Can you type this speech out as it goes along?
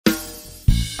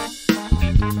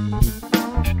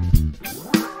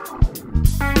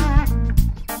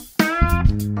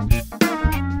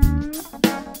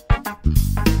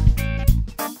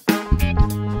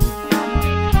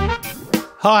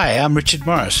Hi, I'm Richard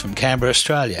Morris from Canberra,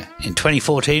 Australia. In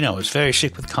 2014, I was very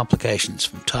sick with complications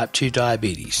from type 2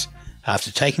 diabetes.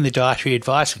 After taking the dietary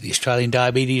advice of the Australian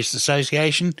Diabetes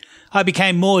Association, I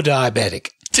became more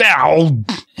diabetic.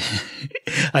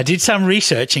 I did some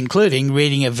research, including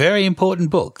reading a very important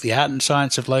book, The Art and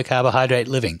Science of Low Carbohydrate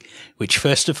Living, which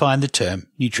first defined the term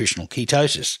nutritional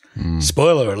ketosis.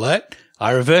 Spoiler alert,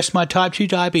 I reversed my type 2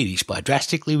 diabetes by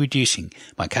drastically reducing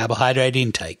my carbohydrate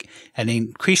intake and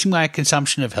increasing my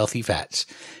consumption of healthy fats.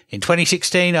 In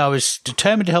 2016, I was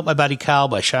determined to help my buddy Carl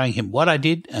by showing him what I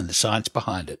did and the science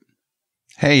behind it.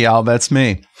 Hey, y'all, that's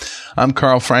me. I'm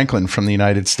Carl Franklin from the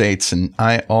United States, and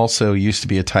I also used to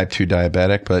be a type 2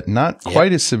 diabetic, but not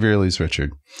quite as severely as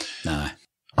Richard. No.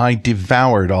 I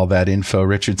devoured all that info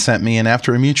Richard sent me, and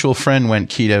after a mutual friend went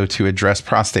keto to address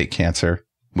prostate cancer,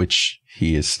 which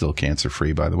he is still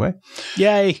cancer-free, by the way.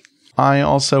 Yay. I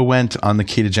also went on the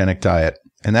ketogenic diet,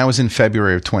 and that was in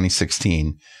February of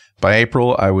 2016. By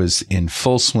April, I was in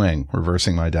full swing,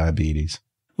 reversing my diabetes.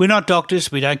 We're not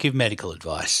doctors, we don't give medical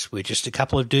advice. We're just a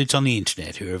couple of dudes on the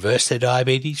internet who reverse their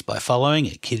diabetes by following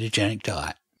a ketogenic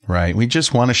diet. Right. We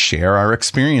just want to share our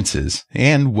experiences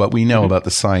and what we know about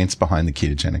the science behind the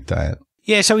ketogenic diet.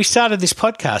 Yeah, so we started this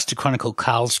podcast to chronicle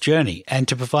Carl's journey and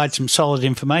to provide some solid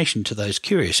information to those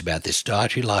curious about this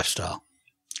dietary lifestyle.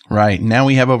 Right. Now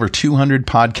we have over 200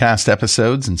 podcast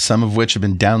episodes, and some of which have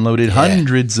been downloaded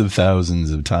hundreds of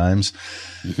thousands of times.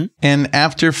 And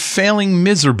after failing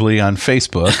miserably on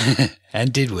Facebook,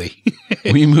 and did we?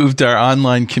 we moved our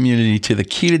online community to the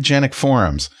ketogenic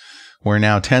forums, where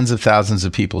now tens of thousands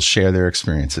of people share their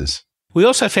experiences. We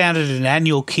also founded an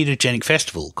annual ketogenic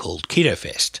festival called Keto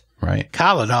Fest. Right.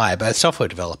 Carl and I are both software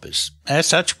developers. As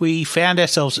such, we found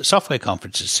ourselves at software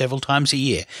conferences several times a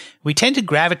year. We tend to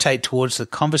gravitate towards the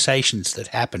conversations that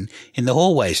happen in the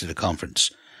hallways at a conference.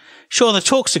 Sure, the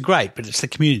talks are great, but it's the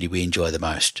community we enjoy the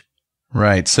most.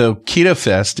 Right. So Keto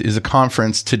Fest is a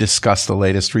conference to discuss the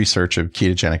latest research of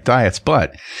ketogenic diets,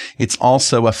 but it's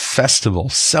also a festival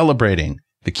celebrating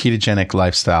the ketogenic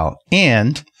lifestyle.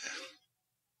 And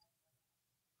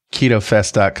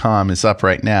KetoFest.com is up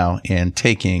right now and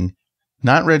taking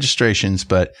not registrations,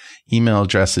 but email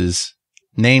addresses,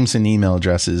 names and email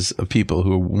addresses of people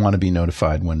who want to be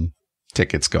notified when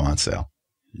tickets go on sale.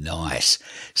 Nice.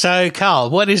 So, Carl,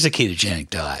 what is a ketogenic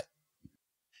diet?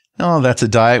 Oh, that's a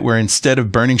diet where instead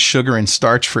of burning sugar and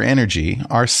starch for energy,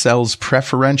 our cells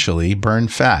preferentially burn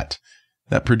fat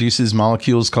that produces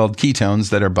molecules called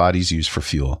ketones that our bodies use for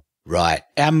fuel. Right.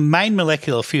 Our main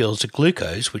molecular fuels are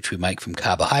glucose, which we make from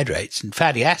carbohydrates, and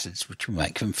fatty acids, which we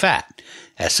make from fat.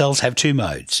 Our cells have two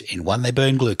modes. In one, they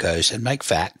burn glucose and make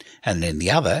fat, and in the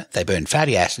other, they burn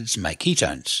fatty acids and make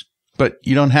ketones. But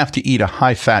you don't have to eat a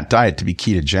high-fat diet to be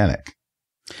ketogenic.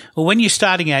 Well, when you're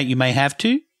starting out, you may have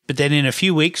to, but then in a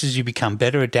few weeks, as you become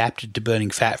better adapted to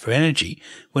burning fat for energy,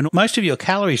 when most of your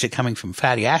calories are coming from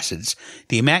fatty acids,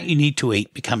 the amount you need to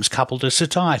eat becomes coupled to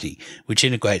satiety, which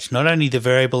integrates not only the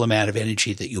variable amount of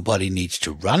energy that your body needs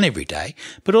to run every day,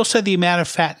 but also the amount of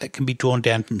fat that can be drawn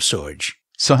down from storage.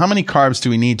 So how many carbs do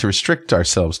we need to restrict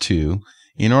ourselves to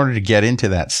in order to get into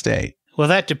that state? Well,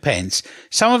 that depends.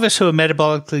 Some of us who are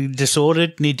metabolically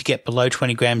disordered need to get below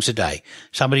 20 grams a day.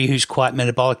 Somebody who's quite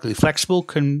metabolically flexible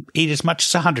can eat as much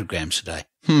as 100 grams a day.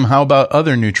 How about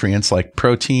other nutrients like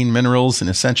protein, minerals, and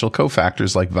essential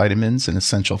cofactors like vitamins and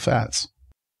essential fats?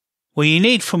 Well, you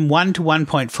need from 1 to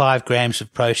 1.5 grams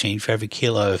of protein for every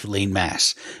kilo of lean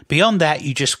mass. Beyond that,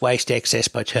 you just waste excess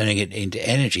by turning it into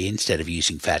energy instead of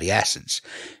using fatty acids.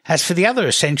 As for the other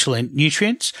essential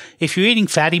nutrients, if you're eating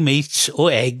fatty meats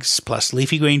or eggs plus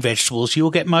leafy green vegetables, you will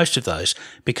get most of those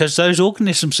because those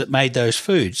organisms that made those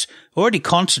foods already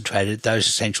concentrated those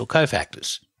essential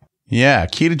cofactors. Yeah,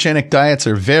 ketogenic diets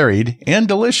are varied and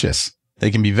delicious.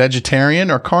 They can be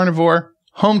vegetarian or carnivore,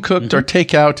 home-cooked or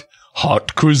takeout,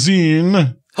 hot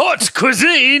cuisine. Hot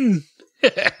cuisine!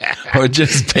 Or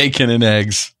just bacon and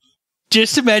eggs.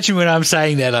 Just imagine when I'm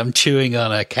saying that, I'm chewing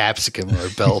on a capsicum or a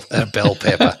bell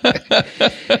pepper.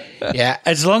 Yeah,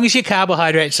 as long as your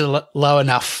carbohydrates are low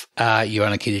enough, you're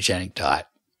on a ketogenic diet.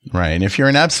 Right. And if you're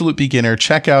an absolute beginner,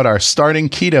 check out our Starting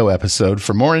Keto episode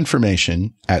for more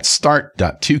information at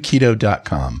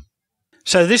start.2keto.com.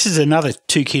 So this is another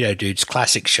Two Keto Dudes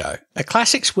classic show. A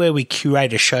classic's where we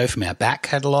curate a show from our back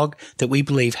catalogue that we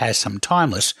believe has some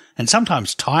timeless and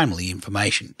sometimes timely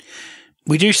information.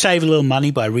 We do save a little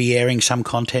money by re-airing some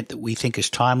content that we think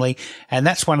is timely, and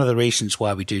that's one of the reasons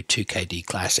why we do 2KD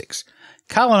Classics.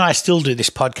 Carl and I still do this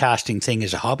podcasting thing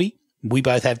as a hobby. We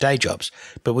both have day jobs,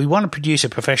 but we want to produce a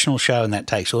professional show, and that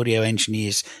takes audio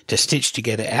engineers to stitch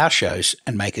together our shows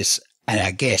and make us and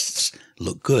our guests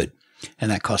look good.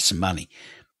 And that costs some money.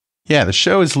 Yeah, the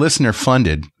show is listener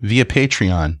funded via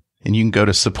Patreon, and you can go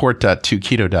to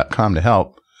support.2keto.com to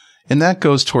help. And that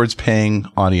goes towards paying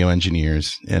audio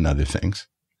engineers and other things.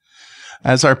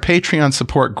 As our Patreon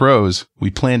support grows, we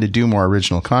plan to do more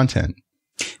original content.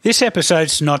 This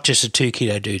episode's not just a Two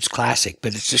Keto Dudes classic,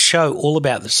 but it's a show all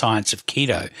about the science of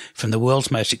keto from the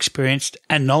world's most experienced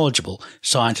and knowledgeable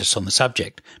scientist on the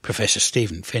subject, Professor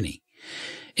Stephen Phinney.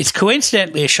 It's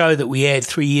coincidentally a show that we aired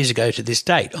 3 years ago to this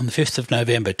date, on the 5th of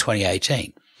November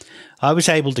 2018. I was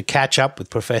able to catch up with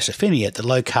Professor Phinney at the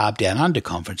Low Carb Down Under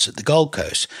conference at the Gold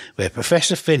Coast, where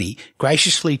Professor Phinney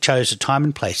graciously chose a time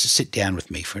and place to sit down with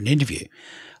me for an interview.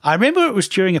 I remember it was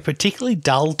during a particularly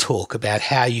dull talk about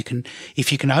how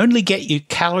if you can only get your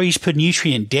calories per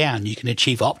nutrient down, you can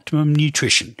achieve optimum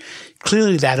nutrition.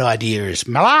 Clearly that idea is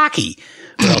malarkey,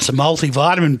 or else a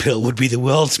multivitamin pill would be the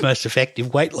world's most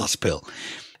effective weight loss pill.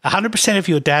 100% of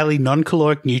your daily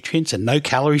non-caloric nutrients and no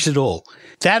calories at all.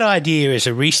 That idea is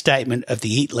a restatement of the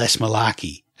eat less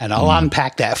malarkey, and I'll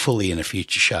unpack that fully in a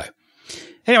future show.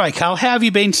 Anyway, Carl, how have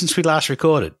you been since we last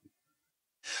recorded?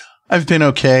 I've been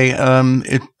okay.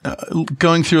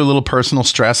 Going through a little personal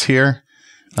stress here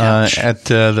at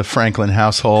the Franklin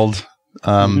household.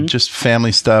 Just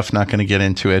family stuff. Not going to get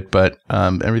into it, but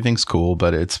everything's cool.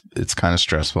 But it's kind of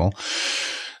stressful.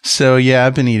 So yeah,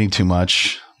 I've been eating too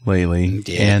much lately,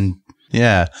 and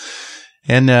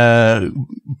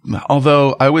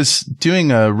although I was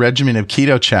doing a regimen of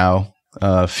keto chow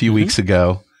a few weeks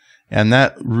ago, and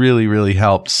that really, really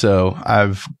helped. So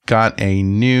I've got a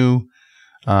new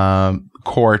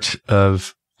quart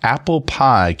of apple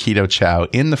pie keto chow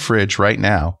in the fridge right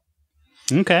now.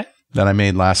 Okay. That I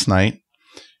made last night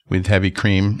with heavy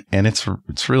cream, and it's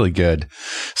really good.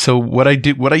 So what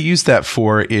I use that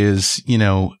for is,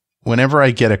 whenever I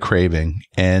get a craving,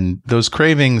 and those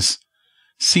cravings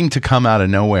seem to come out of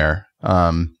nowhere,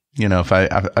 if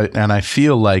I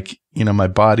feel like, my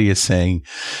body is saying,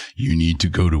 you need to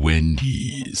go to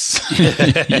Wendy's.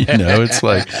 It's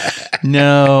like,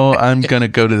 no, I'm going to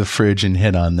go to the fridge and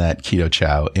hit on that keto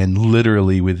chow. And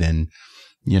literally within,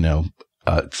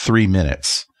 3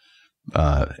 minutes,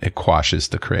 it quashes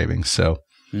the craving. So,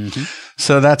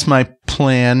 so that's my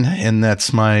plan, and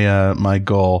that's my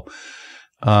goal.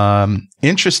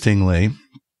 Interestingly,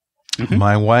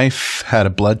 my wife had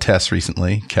a blood test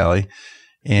recently, Kelly,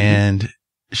 and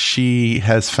she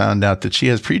has found out that she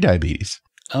has prediabetes.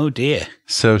 Oh dear.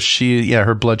 So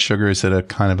her blood sugar is at a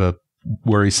kind of a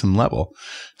worrisome level.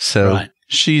 So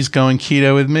she's going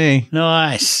keto with me.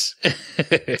 Nice.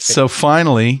 So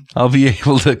finally, I'll be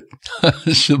able to,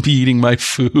 she'll be eating my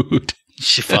food.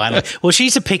 Well,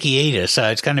 she's a picky eater, so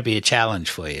it's going to be a challenge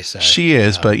for you. So she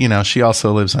is, but she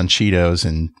also lives on Cheetos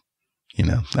and,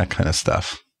 that kind of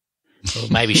stuff. Well,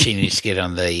 maybe she needs to get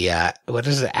on the, what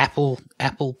is it? Apple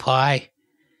pie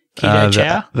keto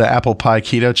chow? The apple pie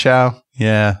keto chow.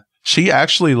 Yeah. She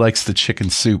actually likes the chicken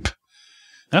soup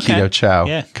keto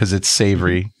chow because it's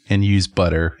savory and use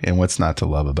butter. And what's not to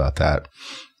love about that?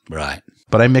 Right.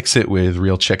 But I mix it with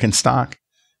real chicken stock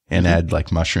and add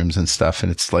like mushrooms and stuff.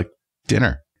 And it's like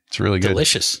dinner. It's really good.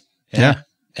 Delicious. Yeah.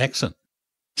 Excellent.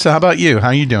 So how about you? How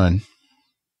are you doing?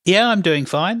 Yeah, I'm doing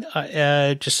fine.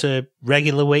 Just a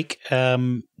regular week.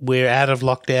 We're out of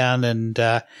lockdown,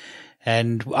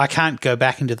 and I can't go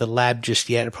back into the lab just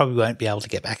yet. I probably won't be able to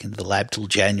get back into the lab till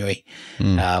January,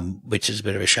 which is a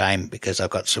bit of a shame because I've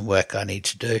got some work I need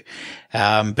to do.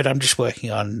 But I'm just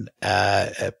working on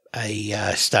a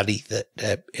study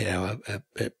that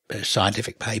a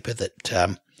scientific paper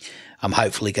that I'm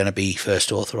hopefully going to be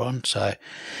first author on. So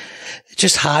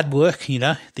just hard work,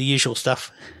 the usual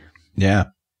stuff. Yeah.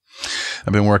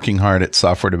 I've been working hard at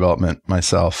software development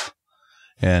myself,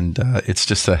 and it's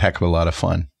just a heck of a lot of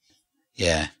fun.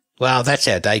 Yeah. Well, that's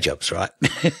our day jobs, right?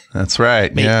 That's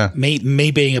right.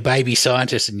 Me being a baby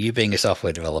scientist and you being a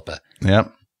software developer.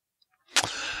 Yep.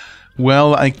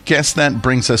 Well, I guess that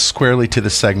brings us squarely to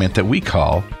the segment that we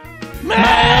call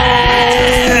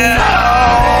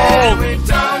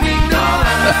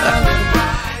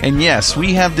And yes,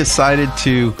 we have decided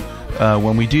to,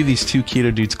 when we do these Two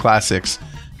Keto Dudes classics,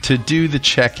 to do the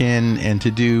check-in and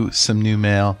to do some new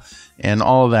mail and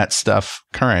all of that stuff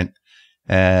current.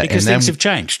 Because things have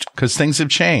changed. Because things have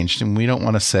changed, and we don't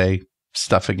want to say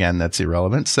stuff again that's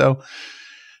irrelevant. So,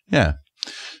 yeah.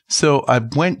 So I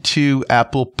went to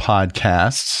Apple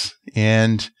Podcasts,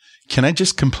 and can I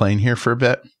just complain here for a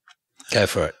bit? Go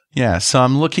for it. Yeah. So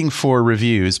I'm looking for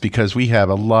reviews because we have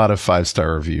a lot of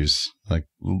 5-star reviews. Like,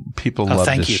 people love this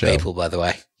show. Thank you, people, by the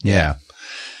way. Yeah.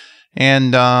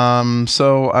 And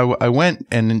so I went,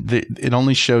 and it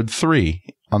only showed 3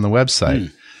 on the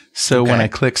website. So when I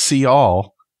click see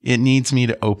all, it needs me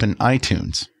to open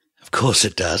iTunes. Of course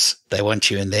it does. They want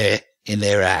you in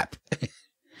their app,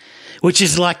 which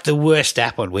is like the worst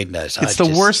app on Windows. It's the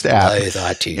worst app. Loathe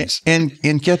iTunes.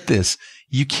 And get this,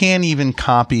 you can't even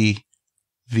copy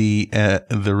the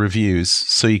reviews,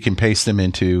 so you can paste them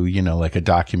into, like a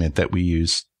document that we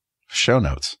use show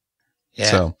notes.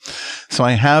 Yeah. So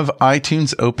I have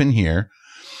iTunes open here.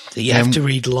 So you have to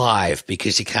read live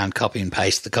because you can't copy and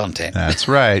paste the content. That's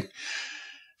right.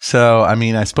 So,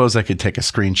 I suppose I could take a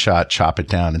screenshot, chop it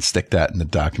down, and stick that in the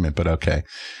document, but okay.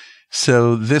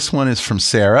 So this one is from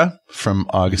Sarah from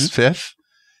August 5th.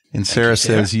 And Sarah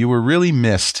says, "You were really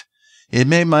missed. It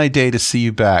made my day to see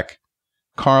you back.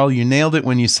 Carl, you nailed it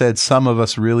when you said some of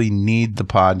us really need the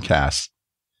podcast.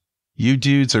 You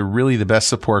dudes are really the best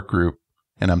support group,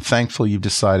 and I'm thankful you've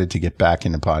decided to get back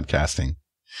into podcasting."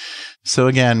 So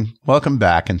again, welcome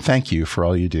back, and thank you for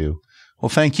all you do. Well,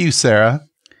 thank you, Sarah.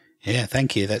 Yeah,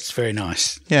 thank you. That's very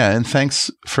nice. Yeah, and thanks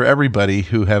for everybody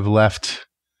who have left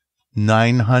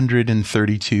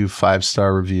 932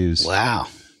 5-star reviews. Wow.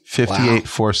 58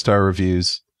 4-star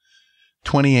reviews,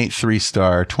 28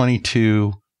 3-star,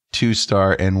 22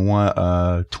 2-star,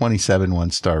 and 27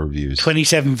 1-star reviews.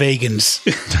 27 vegans.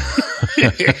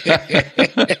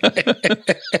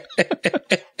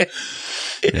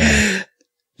 Yeah.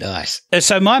 Nice.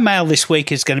 So my mail this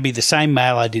week is going to be the same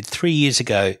mail I did 3 years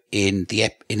ago in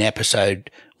episode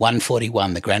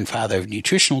 141, The Grandfather of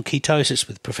Nutritional Ketosis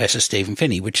with Professor Stephen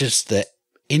Phinney, which is the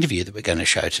interview that we're going to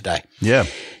show today. Yeah.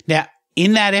 Now,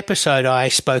 in that episode, I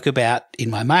spoke about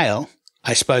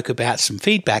some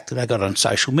feedback that I got on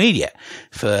social media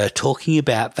for talking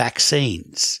about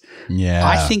vaccines. Yeah.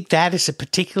 I think that is a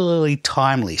particularly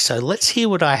timely. So let's hear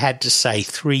what I had to say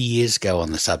 3 years ago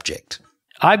on the subject.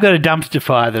 I've got a dumpster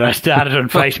fire that I started on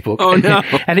Facebook. Oh, no.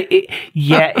 And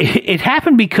it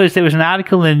happened because there was an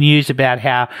article in the news about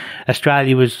how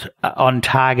Australia was on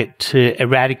target to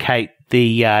eradicate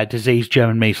the disease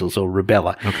German measles or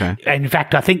rubella. Okay. And in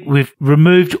fact, I think we've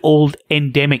removed all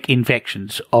endemic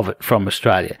infections of it from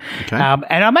Australia. Okay.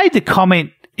 And I made the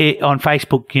comment on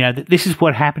Facebook, that this is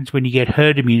what happens when you get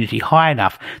herd immunity high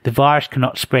enough. The virus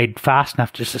cannot spread fast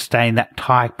enough to sustain that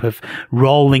type of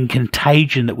rolling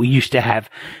contagion that we used to have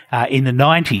in the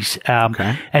 90s.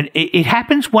 Okay. And it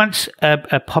happens once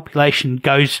a population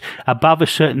goes above a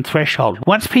certain threshold.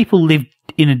 Once people live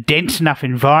in a dense enough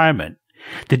environment,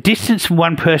 the distance from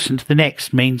one person to the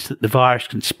next means that the virus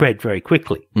can spread very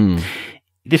quickly.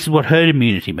 This is what herd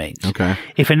immunity means. Okay.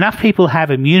 If enough people have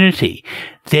immunity,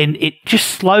 then it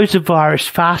just slows the virus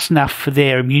fast enough for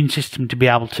their immune system to be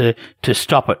able to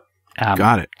stop it.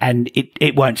 Got it. And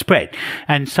it won't spread.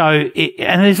 And so,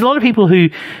 and there's a lot of people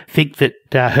who think that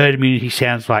herd immunity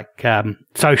sounds like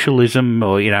socialism,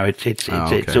 or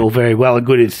it's all very well and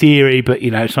good in theory, but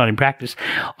it's not in practice.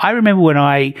 I remember when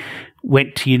I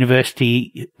went to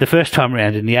university the first time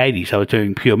around in the 80s, I was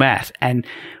doing pure math, and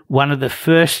one of the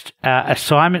first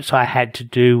assignments I had to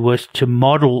do was to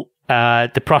model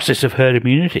the process of herd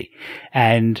immunity.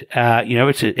 And,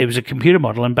 it was a computer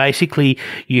model, and basically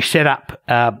you set up,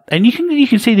 and you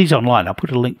can see these online. I'll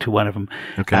put a link to one of them,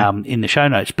 in the show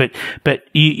notes, but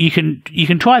you can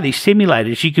try these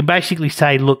simulators. You can basically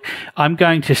say, look, I'm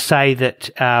going to say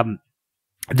that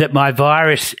my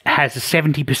virus has a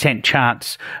 70%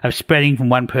 chance of spreading from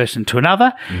one person to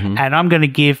another, and I'm going to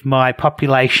give my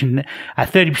population a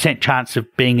 30% chance of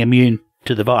being immune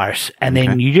to the virus. And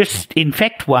then you just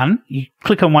infect one, you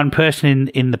click on one person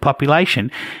in the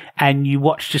population, and you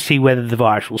watch to see whether the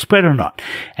virus will spread or not.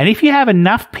 And if you have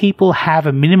enough people have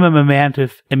a minimum amount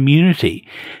of immunity,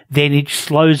 then it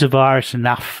slows the virus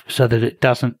enough so that it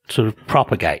doesn't sort of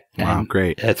propagate. Wow,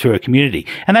 great. Through a community.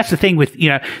 And that's the thing with,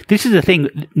 this is the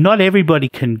thing, not everybody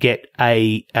can get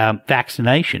a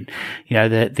vaccination.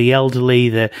 The elderly,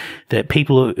 the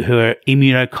people who are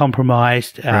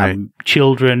immunocompromised,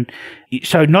 children.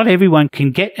 So not everyone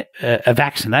can get a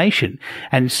vaccination.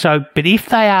 And so, but if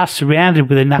they are surrounded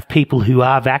with enough people who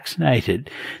are vaccinated,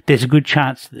 there's a good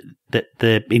chance that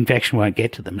the infection won't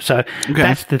get to them. So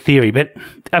that's the theory. But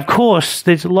of course,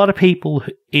 there's a lot of people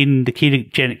in the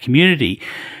ketogenic community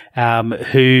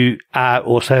who are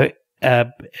also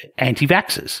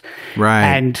anti-vaxxers. Right.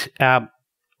 And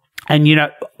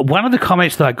one of the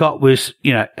comments that I got was,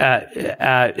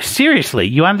 seriously,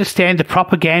 you understand the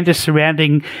propaganda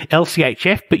surrounding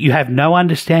LCHF, but you have no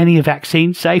understanding of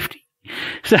vaccine safety.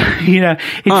 So,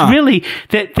 it's really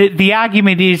the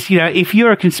argument is, if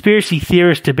you're a conspiracy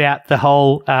theorist about the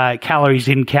whole calories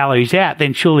in, calories out,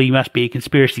 then surely you must be a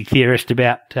conspiracy theorist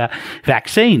about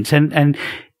vaccines. And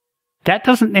that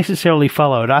doesn't necessarily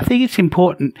follow it. I think it's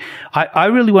important. I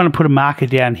really want to put a marker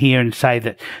down here and say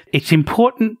that it's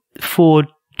important for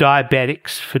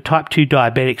diabetics, for type 2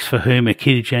 diabetics for whom a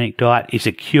ketogenic diet is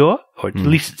a cure, or at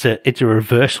least it's a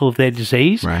reversal of their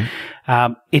disease. Right.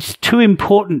 It's too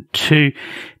important to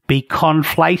be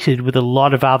conflated with a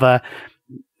lot of other,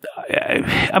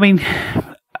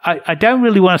 I don't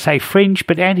really want to say fringe,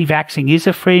 but anti-vaxxing is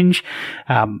a fringe.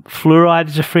 Fluoride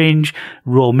is a fringe.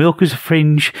 Raw milk is a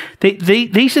fringe.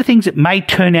 These are things that may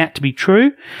turn out to be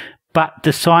true, but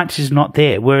the science is not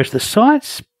there. Whereas the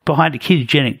science behind a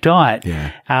ketogenic diet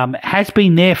has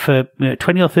been there for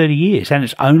 20 or 30 years, and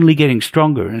it's only getting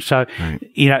stronger. And so,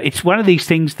 it's one of these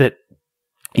things that,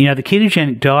 the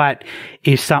ketogenic diet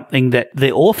is something that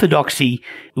the orthodoxy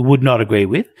would not agree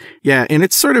with. Yeah, and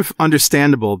it's sort of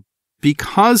understandable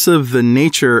because of the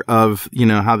nature of,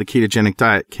 how the ketogenic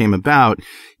diet came about.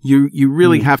 You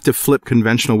really have to flip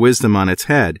conventional wisdom on its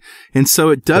head. And so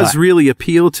it does really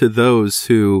appeal to those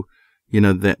who,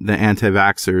 the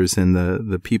anti-vaxxers and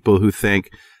the people who think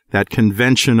that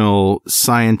conventional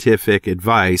scientific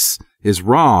advice is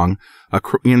wrong.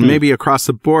 Maybe across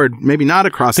the board, maybe not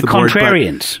across the board.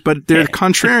 Contrarians. But they're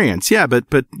contrarians. Yeah. But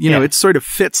it sort of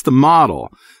fits the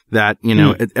model that,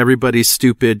 everybody's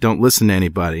stupid. Don't listen to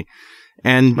anybody.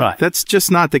 And that's just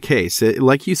not the case.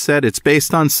 Like you said, it's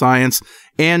based on science.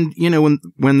 And,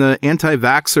 when the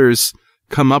anti-vaxxers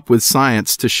come up with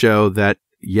science to show that,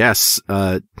 yes,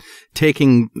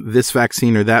 taking this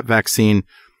vaccine or that vaccine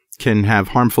can have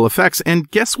harmful effects. And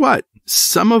guess what?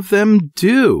 Some of them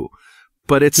do.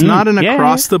 But it's not an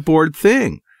across-the-board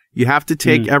thing. You have to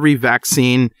take every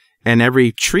vaccine and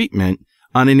every treatment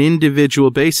on an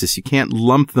individual basis. You can't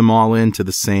lump them all into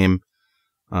the same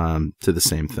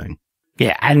thing.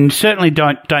 Yeah, and certainly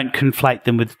don't conflate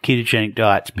them with ketogenic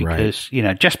diets because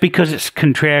just because it's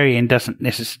contrarian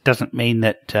doesn't mean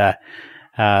that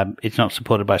it's not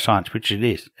supported by science, which it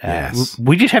is. Yes.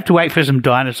 We just have to wait for some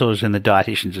dinosaurs in the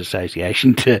Dietitians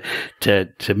Association to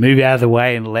move out of the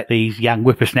way and let these young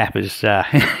whippersnappers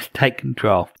take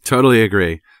control. Totally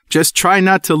agree. Just try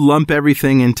not to lump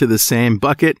everything into the same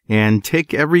bucket and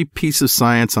take every piece of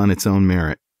science on its own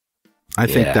merit. I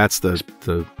think that's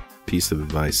the piece of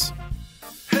advice.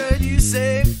 Heard you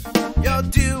say you're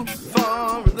due for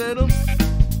a little.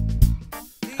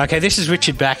 Okay, this is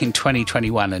Richard back in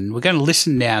 2021, and we're going to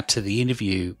listen now to the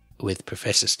interview with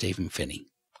Professor Stephen Phinney.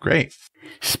 Great.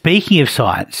 Speaking of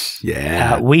science,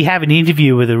 we have an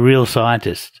interview with a real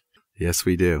scientist. Yes,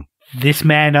 we do. This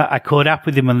man, I caught up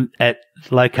with him at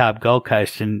Low Carb Gold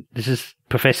Coast, and this is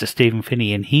Professor Stephen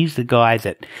Phinney, and he's the guy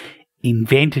that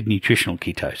invented nutritional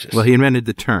ketosis. Well, he invented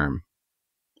the term.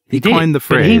 He did, coined the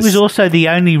phrase. But he was also the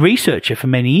only researcher for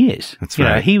many years. That's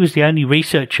right. He was the only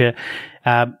researcher.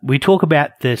 We talk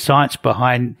about the science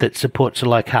behind that supports a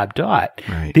low carb diet.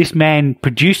 Right. This man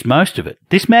produced most of it.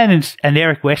 This man and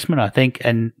Eric Westman, I think,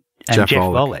 and Jeff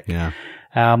Volek. Yeah.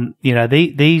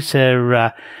 These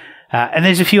are, and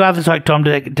there's a few others like Tom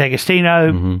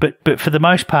D'Agostino, but for the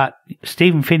most part,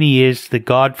 Stephen Phinney is the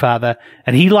godfather,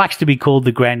 and he likes to be called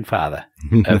the grandfather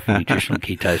of nutritional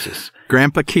ketosis.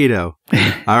 Grandpa Keto.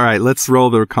 All right, let's roll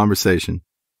the conversation.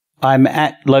 I'm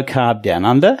at Low Carb Down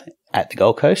Under at the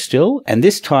Gold Coast still, and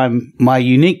this time my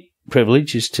unique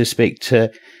privilege is to speak to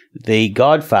the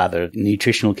godfather of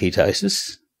nutritional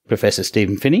ketosis, Professor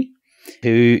Stephen Phinney,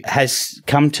 who has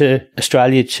come to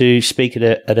Australia to speak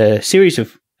at a series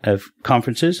of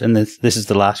conferences, and this is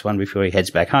the last one before he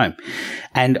heads back home.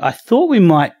 And I thought we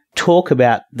might talk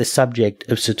about the subject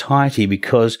of satiety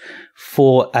because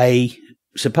for a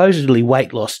supposedly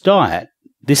weight loss diet,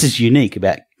 this is unique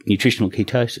about nutritional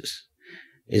ketosis,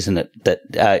 isn't it?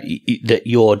 That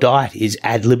your diet is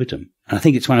ad libitum. And I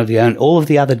think it's one of all of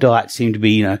the other diets seem to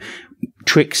be,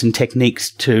 tricks and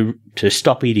techniques to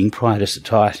stop eating prior to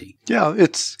satiety. Yeah,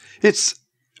 it's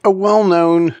a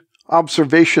well-known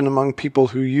observation among people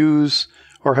who use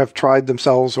or have tried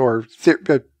themselves or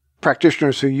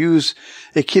practitioners who use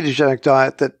a ketogenic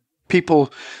diet that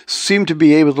people seem to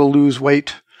be able to lose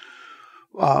weight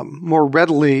more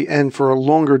readily and for a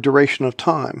longer duration of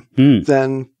time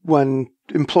than when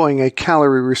employing a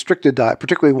calorie-restricted diet,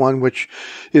 particularly one which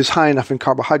is high enough in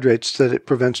carbohydrates that it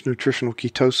prevents nutritional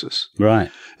ketosis. Right.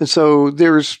 And so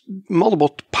there's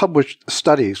multiple published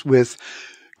studies with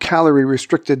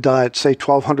calorie-restricted diets, say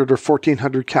 1,200 or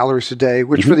 1,400 calories a day,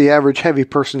 which for the average heavy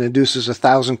person induces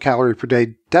 1,000 calorie per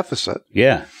day deficit.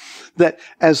 Yeah. That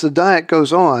as the diet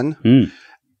goes on,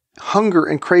 hunger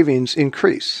and cravings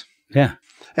increase. Yeah.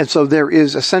 And so there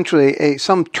is essentially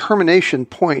some termination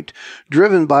point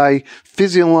driven by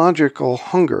physiological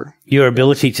hunger. Your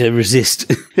ability to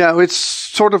resist. Yeah, it's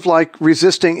sort of like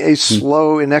resisting a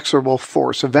slow, inexorable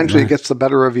force. Eventually it gets the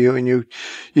better of you and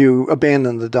you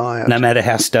abandon the diet. No matter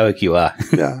how stoic you are.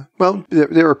 Yeah. Well,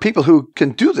 there are people who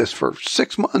can do this for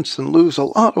 6 months and lose a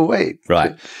lot of weight.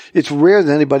 Right. It's rare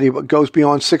that anybody goes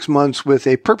beyond 6 months with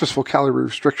a purposeful calorie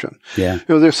restriction. Yeah.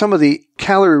 There's some of the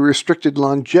calorie restricted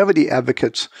longevity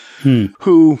advocates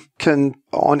who can,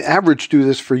 on average, do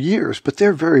this for years, but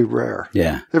they're very rare.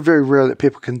 Yeah. They're very rare that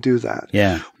people can do that.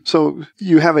 Yeah. So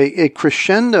you have a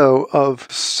crescendo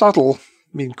of subtle,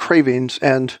 cravings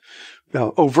and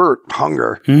overt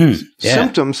hunger,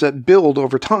 symptoms that build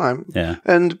over time. Yeah.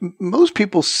 And most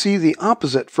people see the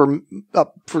opposite for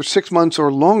 6 months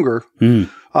or longer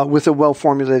with a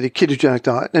well-formulated ketogenic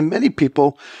diet. And many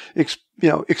people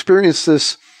experience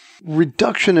this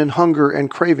reduction in hunger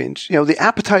and cravings. The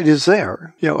appetite is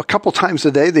there. A couple times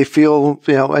a day they feel,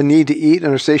 a need to eat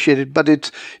and are satiated, but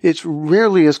it's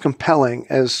rarely as compelling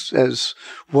as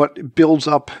what builds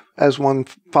up as one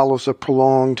follows a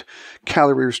prolonged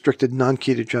calorie-restricted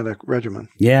non-ketogenic regimen.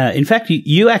 Yeah. In fact,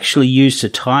 you actually use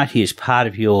satiety as part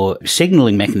of your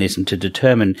signaling mechanism to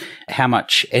determine how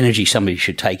much energy somebody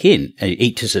should take in.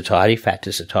 Eat to satiety, fat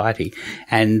to satiety.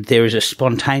 And there is a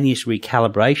spontaneous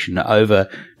recalibration over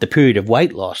the period of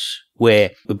weight loss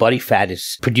where the body fat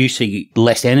is producing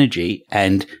less energy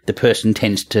and the person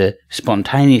tends to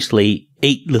spontaneously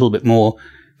eat a little bit more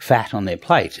fat on their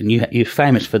plate. And you're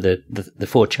famous for the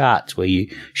 4 charts where you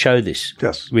show this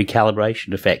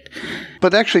recalibration effect.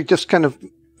 But actually just kind of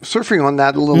surfing on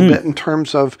that a little bit in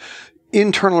terms of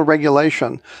internal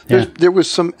regulation. There was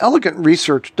some elegant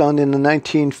research done in the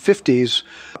 1950s,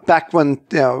 back when,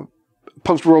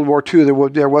 post-World War II,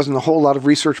 there wasn't a whole lot of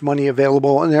research money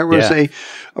available. And there was a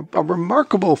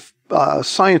remarkable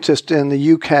scientist in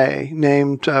the UK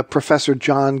named Professor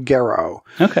John Garrow.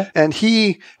 Okay. And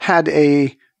he had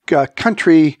a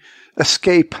country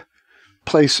escape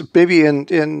place, maybe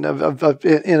in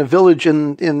a village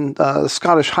in the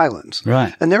Scottish Highlands.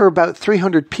 Right. And there were about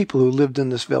 300 people who lived in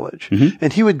this village.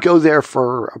 And he would go there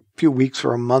for a few weeks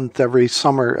or a month every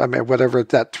summer. Whatever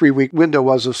that 3-week window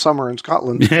was of summer in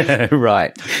Scotland.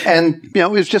 Right. And, it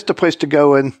was just a place to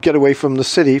go and get away from the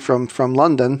city, from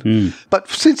London. But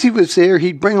since he was there,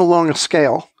 he'd bring along a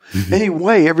scale. And he'd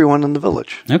weigh everyone in the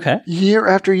village. Okay. Year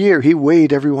after year, he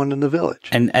weighed everyone in the village.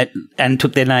 And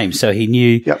took their names, so he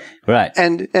knew. Yep. Right.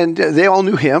 And they all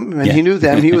knew him, and he knew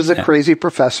them. He was a crazy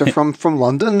professor from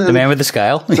London. The man with the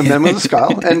scale. The man with the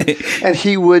scale. And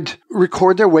he would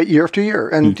record their weight year after year.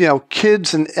 And,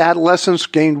 kids and adolescents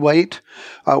gained weight.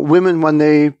 Women, when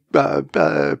they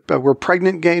were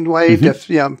pregnant, gained weight. If,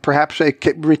 perhaps they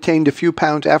retained a few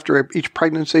pounds after each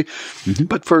pregnancy.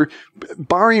 But for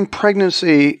barring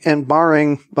pregnancy and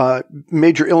barring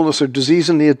major illness or disease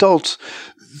in the adults,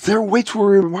 their weights were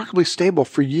remarkably stable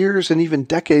for years and even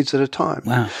decades at a time.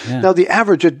 Wow. Yeah. Now, the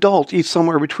average adult eats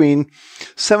somewhere between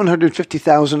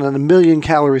 750,000 and 1 million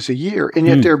calories a year, and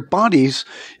yet their bodies,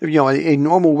 a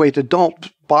normal weight adult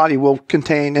body will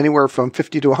contain anywhere from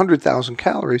 50 to 100,000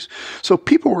 calories. So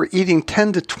people were eating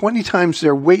 10 to 20 times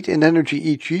their weight in energy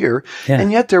each year,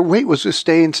 and yet their weight was just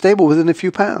staying stable within a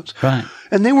few pounds. Right.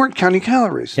 And they weren't counting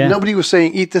calories. Yeah. Nobody was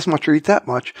saying eat this much or eat that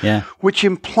much, which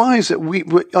implies that we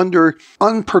under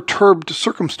unperturbed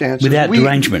circumstances, without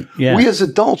derangement, we as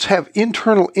adults have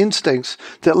internal instincts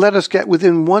that let us get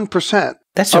within 1%.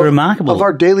 That's a remarkable of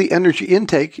our daily energy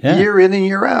intake year in and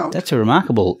year out. That's a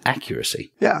remarkable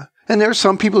accuracy. Yeah. And there are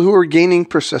some people who are gaining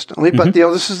persistently, but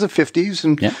this is the 50s,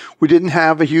 and we didn't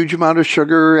have a huge amount of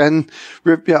sugar and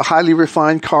highly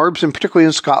refined carbs, and particularly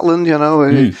in Scotland,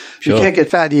 you can't get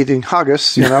fat eating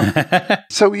haggis,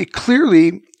 So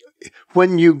clearly,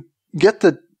 when you get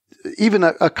even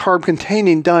a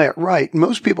carb-containing diet right,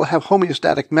 most people have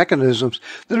homeostatic mechanisms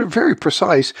that are very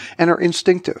precise and are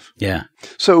instinctive. Yeah.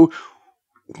 So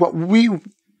what we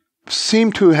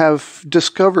seem to have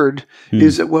discovered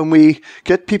is that when we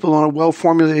get people on a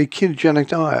well-formulated ketogenic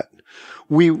diet,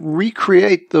 we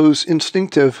recreate those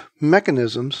instinctive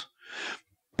mechanisms,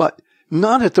 but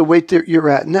not at the weight that you're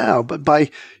at now, but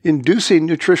by inducing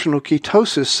nutritional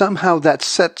ketosis, somehow that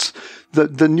sets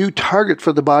the new target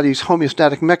for the body's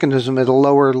homeostatic mechanism at a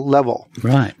lower level.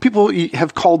 Right. People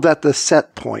have called that the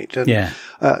set point.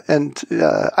 And,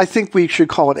 I think we should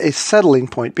call it a settling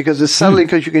point, because it's settling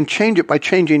because you can change it by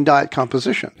changing diet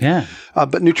composition. Yeah.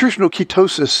 But nutritional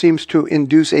ketosis seems to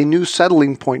induce a new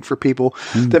settling point for people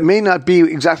that may not be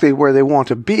exactly where they want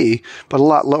to be, but a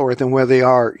lot lower than where they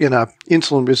are in a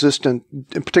insulin resistant,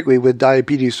 particularly with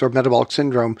diabetes or metabolic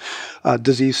syndrome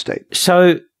disease state.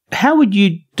 So How would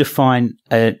you define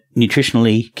a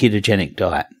nutritionally ketogenic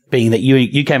diet? Being that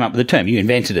you came up with the term, you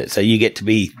invented it, so you get to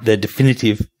be the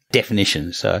definitive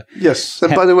definition. So yes,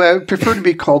 and by the way, I prefer to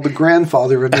be called the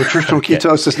grandfather of nutritional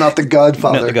ketosis, not the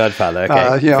godfather. Not the godfather.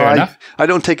 Okay, Fair enough. I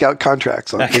don't take out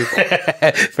contracts on people.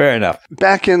 Fair enough.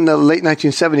 Back in the late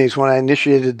 1970s, when I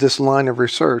initiated this line of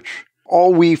research,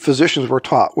 all we physicians were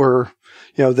taught were,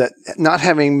 that not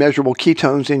having measurable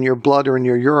ketones in your blood or in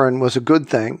your urine was a good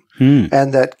thing,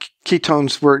 and that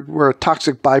ketones were a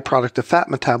toxic byproduct of fat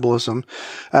metabolism.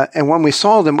 And when we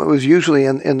saw them, it was usually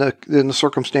in the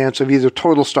circumstance of either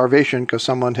total starvation because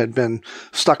someone had been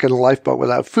stuck in a lifeboat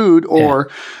without food, or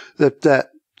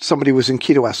that somebody was in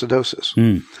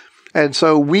ketoacidosis. And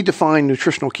so we define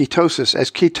nutritional ketosis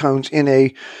as ketones in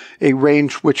a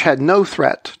range which had no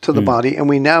threat to the body. And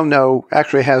we now know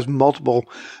actually has multiple,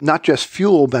 not just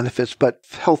fuel benefits, but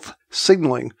health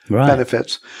signaling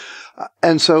benefits.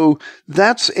 And so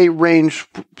that's a range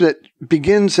that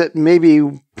begins at maybe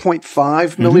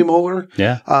 0.5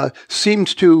 millimolar.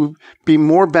 Seems to be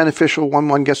more beneficial when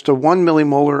one gets to 1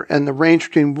 millimolar, and the range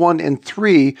between 1 and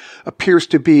 3 appears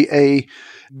to be a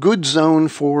good zone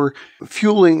for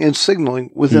fueling and signaling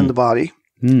within the body.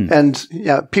 And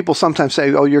people sometimes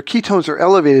say, "Oh, your ketones are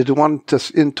elevated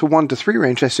into 1 to 3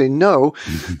 range." I say, "No,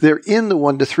 they're in the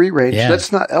 1 to 3 range.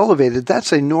 That's not elevated.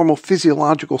 That's a normal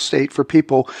physiological state for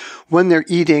people when they're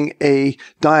eating a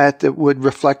diet that would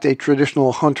reflect a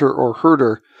traditional hunter or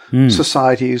herder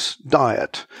society's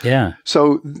diet."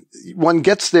 So one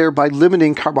gets there by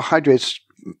limiting carbohydrates.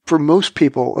 For most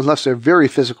people, unless they're very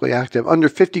physically active, under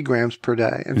 50 grams per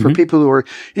day. And for people who are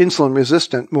insulin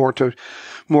resistant, more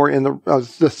in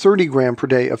the 30 gram per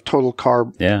day of total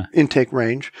carb intake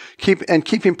range.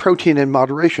 Keeping protein in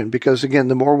moderation, because again,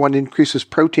 the more one increases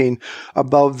protein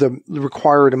above the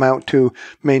required amount to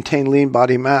maintain lean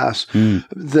body mass,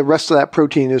 the rest of that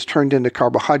protein is turned into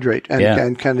carbohydrate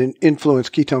and can influence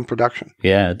ketone production.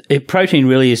 Protein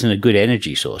really isn't a good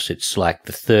energy source. It's like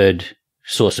the third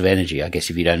source of energy, I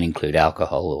guess, if you don't include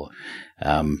alcohol or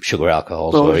sugar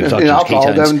alcohols or exogenous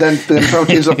ketones. Then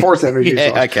protein's a fourth energy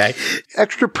source. Okay.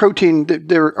 Extra protein,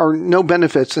 there are no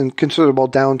benefits and considerable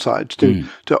downsides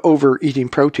to overeating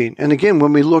protein. And again,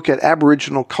 when we look at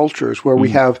Aboriginal cultures where we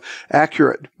have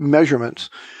accurate measurements,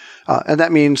 and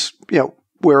that means,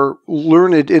 where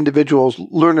literate individuals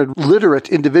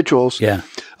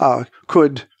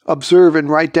could observe and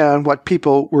write down what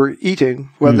people were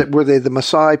eating, were they the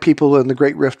Maasai people in the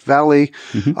Great Rift Valley,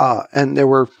 and there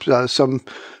were some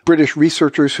British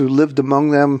researchers who lived among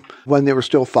them when they were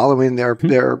still following their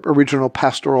original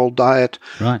pastoral diet.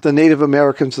 The Native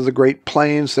Americans of the Great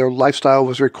Plains, their lifestyle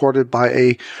was recorded by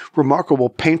a remarkable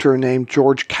painter named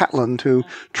George Catlin, who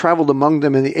traveled among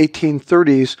them in the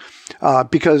 1830s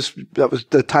because that was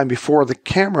the time before the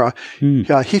camera.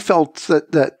 He felt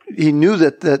that he knew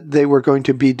that they were going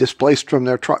to be displaced from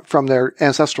their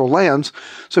ancestral lands,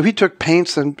 so he took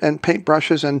paints and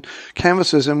paintbrushes and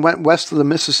canvases and went west of the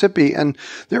Mississippi, and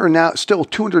there are now still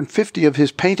 250 of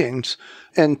his paintings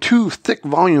and 2 thick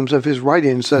volumes of his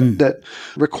writings that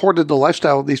recorded the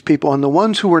lifestyle of these people. And the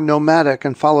ones who were nomadic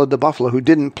and followed the buffalo, who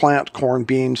didn't plant corn,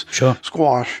 beans,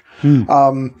 squash,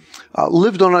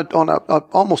 lived on a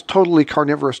almost totally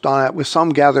carnivorous diet with some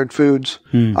gathered foods,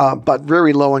 but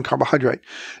very low in carbohydrate.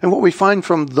 And what we find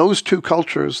from those 2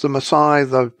 cultures, the Maasai,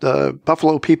 the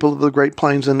buffalo people of the Great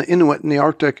Plains, and the Inuit in the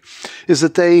Arctic, is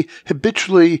that they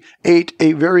habitually ate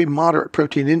a very moderate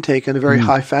protein intake and a very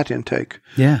high fat intake.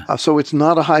 So it's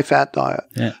not a high fat diet.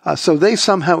 So they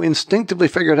somehow instinctively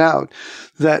figured out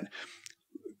that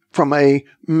from a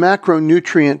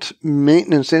macronutrient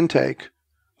maintenance intake,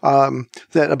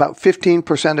 that about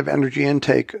 15% of energy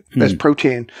intake as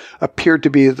protein appeared to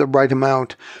be the right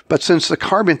amount. But since the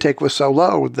carb intake was so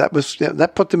low,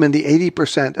 that put them in the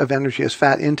 80% of energy as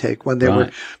fat intake when they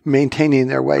were maintaining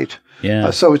their weight.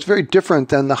 So it's very different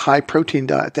than the high protein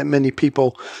diet that many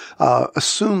people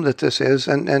assume that this is,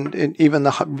 and even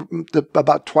the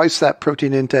about twice that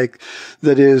protein intake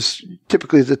that is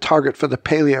typically the target for the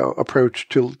paleo approach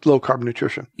to low carb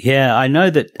nutrition. I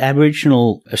know that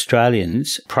Aboriginal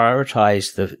Australians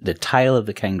prioritize the tail of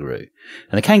the kangaroo.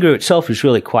 And the kangaroo itself is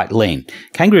really quite lean.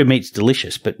 Kangaroo meat's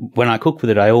delicious, but when I cook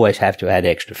with it, I always have to add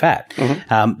extra fat.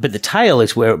 But the tail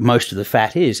is where most of the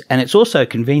fat is. And it's also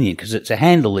convenient because it's a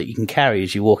handle that you can carry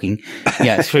as you're walking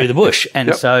through the bush.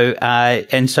 And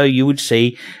so you would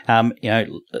see a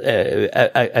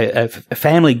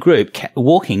family group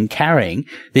carrying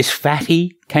this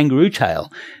fatty kangaroo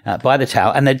tail by the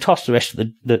tail, and they'd toss the rest of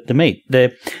the meat.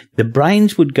 The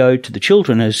brains would go to the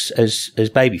children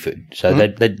as baby food. So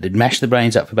they'd mash the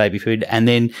brains up for baby food, and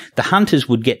then the hunters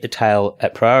would get the tail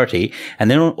at priority,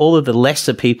 and then all of the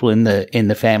lesser people in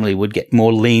the family would get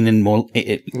more lean and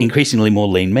increasingly more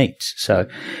lean meats. So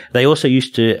they also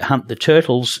used to hunt the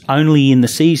turtles only in the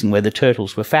season where the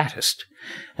turtles were fattest.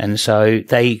 And so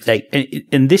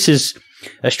and this is,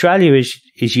 Australia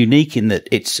is unique in that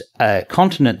it's a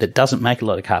continent that doesn't make a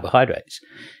lot of carbohydrates.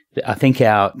 I think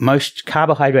our most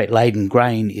carbohydrate-laden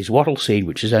grain is wattle seed,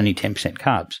 which is only 10%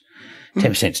 carbs,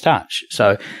 10% starch.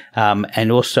 So,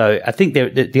 and also I think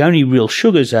the only real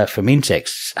sugars are from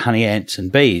insects, honey ants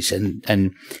and bees.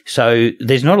 And so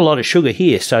there's not a lot of sugar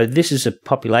here. So this is a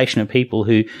population of people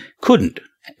who couldn't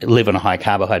live on a high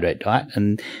carbohydrate diet.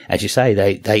 And as you say,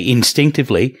 they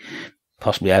instinctively,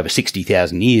 possibly over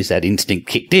 60,000 years, that instinct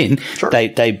kicked in. Sure.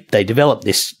 They developed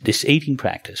this eating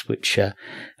practice, which,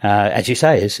 as you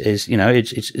say, is you know,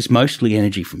 it's mostly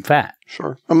energy from fat.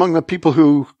 Sure. Among the people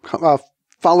who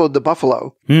followed the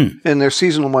buffalo in their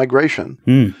seasonal migration,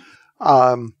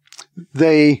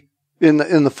 they in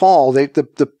the fall,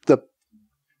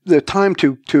 the time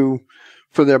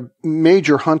for their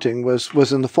major hunting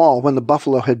was in the fall, when the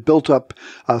buffalo had built up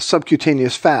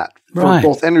subcutaneous fat for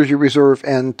both energy reserve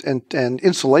and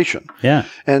insulation. Yeah.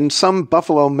 And some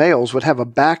buffalo males would have a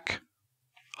back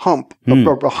hump,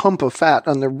 a hump of fat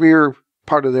on the rear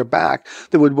part of their back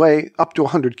that would weigh up to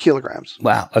 100 kilograms.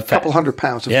 Wow. A couple 100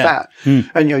 pounds of fat.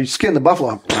 And you skin the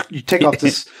buffalo, you take off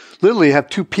this, literally you have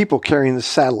two people carrying the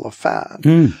saddle of fat.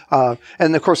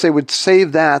 And of course they would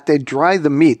save that. They'd dry the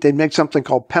meat. They'd make something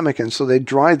called pemmican. So they'd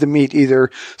dry the meat, either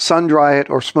sun dry it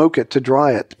or smoke it to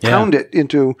dry it, pound it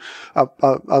into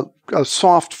a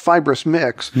soft fibrous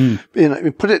mix,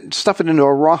 stuff it into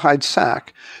a rawhide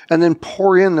sack, and then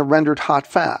pour in the rendered hot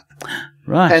fat.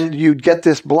 Right. And you'd get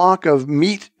this block of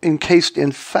meat encased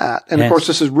in fat. And of course,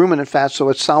 this is ruminant fat, so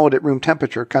it's solid at room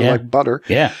temperature, kind of like butter.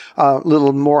 Yeah. A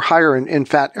little more higher in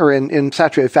fat, or in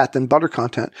saturated fat than butter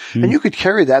content. And you could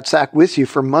carry that sack with you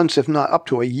for months, if not up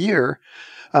to a year.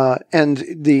 And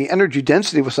the energy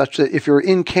density was such that if you're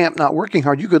in camp not working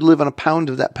hard, you could live on a pound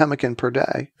of that pemmican per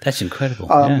day. That's incredible.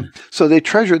 So they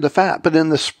treasured the fat. But in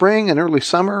the spring and early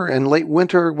summer and late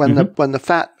winter, when the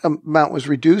fat amount was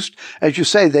reduced, as you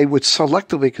say, they would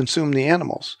selectively consume the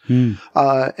animals.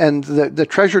 And the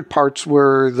treasured parts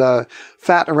were the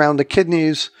fat around the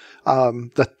kidneys,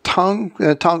 the tongue.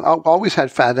 The tongue always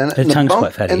had fat in it. The tongue's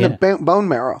quite fatty, and the bone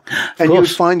marrow. And you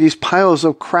would find these piles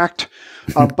of cracked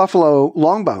buffalo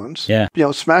long bones,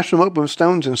 smash them open with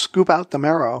stones and scoop out the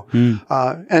marrow.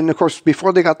 And of course,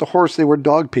 before they got the horse, they were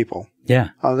dog people. Yeah.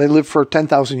 They lived for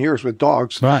 10,000 years with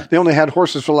dogs. Right. They only had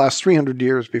horses for the last 300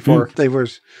 years before they were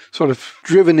sort of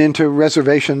driven into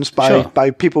reservations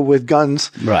by people with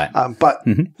guns. Right. But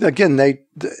again,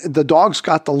 the dogs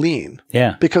got the lean.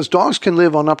 Yeah. Because dogs can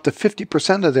live on up to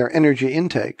 50% of their energy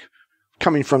intake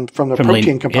coming from the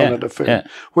protein component of food. Yeah.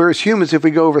 Whereas humans, if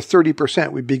we go over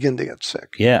 30%, we begin to get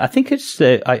sick. Yeah, I think it's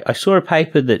I saw a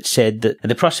paper that said that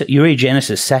the process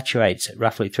ureagenesis saturates at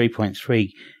roughly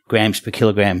 3.3 grams per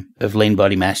kilogram of lean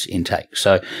body mass intake.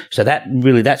 So that's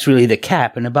really the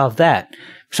cap, and above that,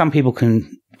 some people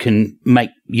can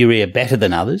make urea better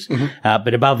than others,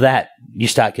 but above that, you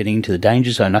start getting into the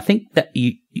danger zone. I think that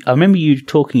I remember you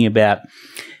talking about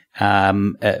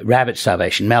rabbit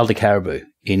starvation, mal de caribou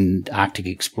in Arctic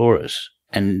explorers.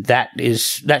 And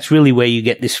that's really where you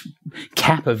get this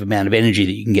cap of amount of energy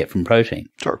that you can get from protein.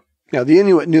 Sure. Yeah, the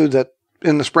Inuit knew that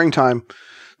in the springtime,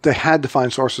 they had to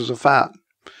find sources of fat.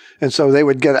 And so they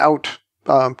would get out,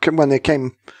 when they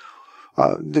came,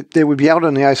 they would be out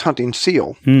on the ice hunting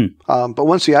seal. But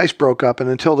once the ice broke up and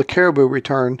until the caribou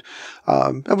returned,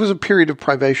 it was a period of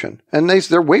privation. And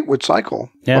their weight would cycle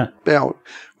out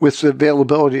with the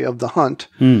availability of the hunt.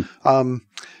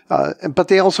 But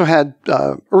they also had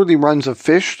early runs of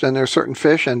fish, and there are certain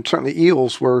fish, and certainly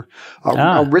eels were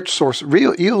a rich source.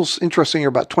 Real eels, interestingly, are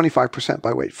about 25%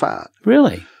 by weight fat.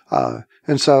 Really?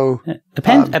 And so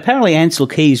apparently Ansel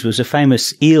Keys was a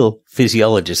famous eel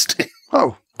physiologist.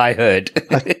 Oh, I heard.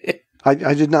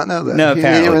 I did not know that. No,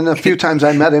 apparently. And a few times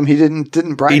I met him, he didn't brag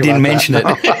about that. He didn't mention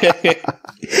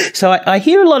it. So I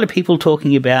hear a lot of people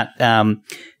talking about,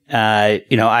 I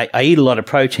eat a lot of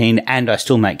protein and I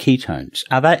still make ketones.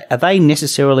 Are they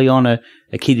necessarily on a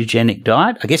ketogenic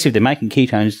diet? I guess if they're making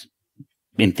ketones,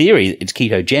 in theory, it's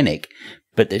ketogenic,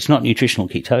 but it's not nutritional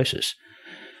ketosis.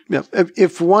 Yeah.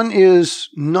 If one is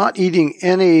not eating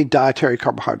any dietary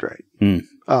carbohydrate,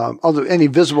 any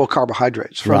visible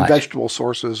carbohydrates from vegetable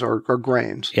sources or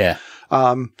grains,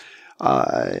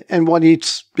 and one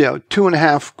eats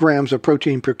 2.5 grams of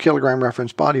protein per kilogram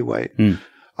reference body weight,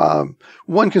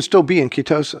 one can still be in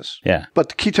ketosis. Yeah. But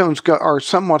the ketones are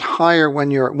somewhat higher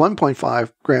when you're at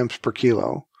 1.5 grams per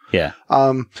kilo. Yeah.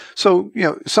 So,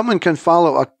 someone can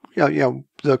follow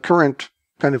the current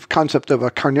kind of concept of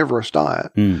a carnivorous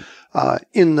diet,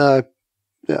 in the,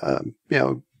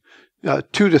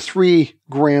 2 to 3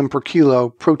 gram per kilo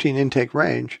protein intake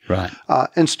range. Right.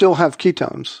 And still have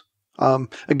ketones.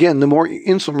 Again, the more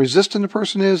insulin resistant a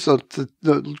person is,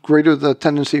 the greater the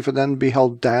tendency for them to be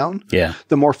held down. Yeah.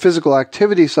 The more physical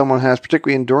activity someone has,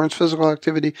 particularly endurance physical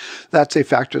activity, that's a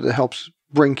factor that helps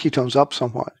bring ketones up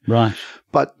somewhat. Right.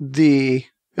 But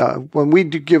when we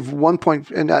give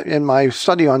in my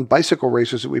study on bicycle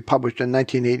racers that we published in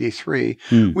 1983,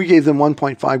 we gave them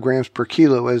 1.5 grams per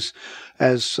kilo as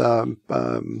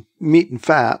meat and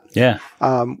fat. Yeah.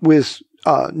 With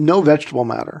no vegetable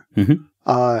matter. Mm-hmm.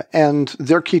 And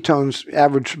their ketones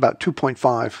averaged about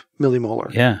 2.5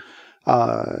 millimolar. Yeah.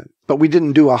 But we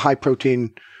didn't do a high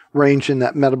protein range in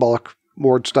that metabolic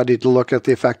ward study to look at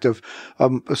the effect of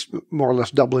more or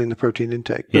less doubling the protein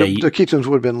intake. Yeah, the ketones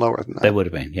would have been lower than that. They would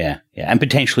have been, yeah. And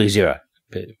potentially zero.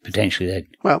 Potentially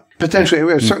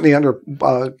certainly under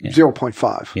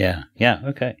 0.5. Yeah,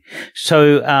 okay.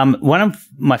 So one of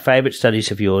my favorite studies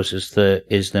of yours is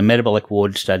the metabolic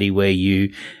ward study where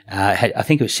you had, I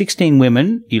think it was 16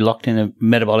 women, you locked in a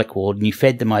metabolic ward and you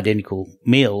fed them identical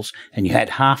meals and you had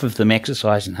half of them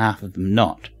exercise and half of them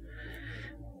not.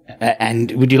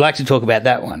 And would you like to talk about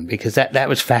that one? Because that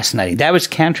was fascinating. That was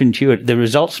counterintuitive. The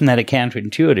results from that are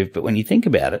counterintuitive, but when you think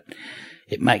about it,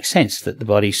 it makes sense that the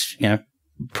body's,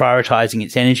 prioritizing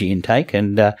its energy intake.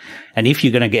 And if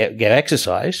you're going to get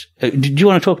exercise, do you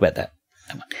want to talk about that?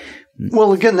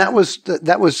 Well, again, that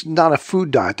was not a food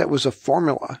diet. That was a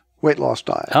formula weight loss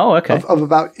diet. Oh, okay. Of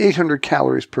about 800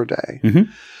 calories per day.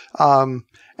 Mm-hmm.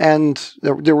 And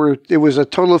it was a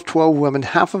total of 12 women.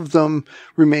 Half of them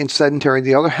remained sedentary.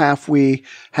 The other half we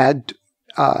had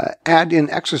add in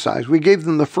exercise. We gave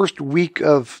them the first week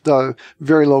of the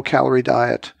very low calorie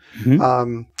diet,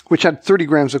 which had 30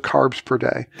 grams of carbs per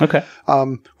day. Okay.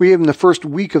 We gave them the first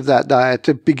week of that diet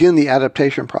to begin the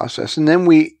adaptation process. And then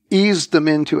we eased them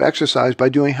into exercise by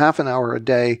doing half an hour a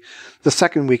day. The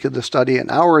second week of the study,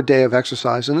 an hour a day of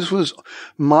exercise. And this was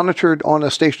monitored on a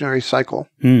stationary cycle.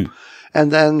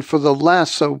 And then for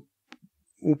the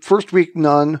first week,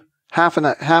 none, half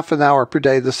an hour per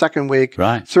day. The second week,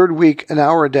 right. Third week, an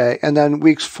hour a day. And then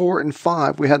weeks 4 and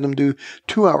 5, we had them do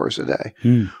 2 hours a day.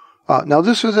 Now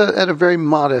this was at a very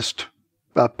modest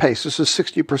pace. This is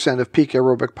 60% of peak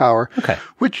aerobic power,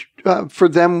 which for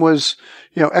them was,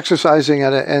 exercising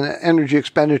at an energy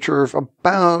expenditure of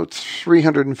about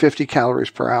 350 calories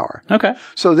per hour. Okay.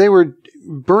 So they were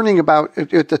burning about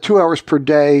at the 2 hours per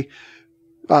day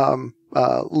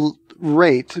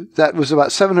rate, that was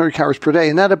about 700 calories per day,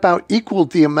 and that about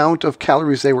equaled the amount of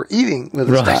calories they were eating with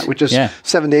this diet, which is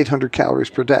 700 to 800 calories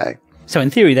per day. So in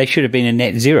theory, they should have been a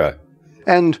net zero.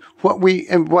 And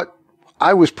what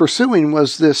I was pursuing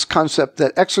was this concept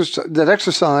that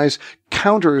exercise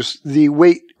counters the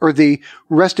weight or the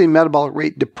resting metabolic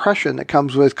rate depression that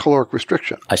comes with caloric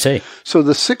restriction. I see. So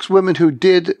the 6 women who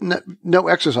did no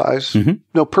exercise,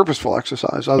 no purposeful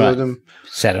exercise other than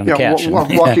sat on the couch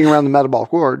walking around the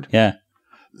metabolic ward. Yeah.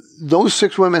 Those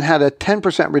 6 women had a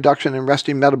 10% reduction in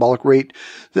resting metabolic rate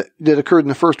that occurred in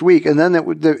the first week. And then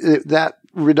that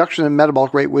reduction in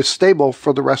metabolic rate was stable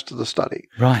for the rest of the study.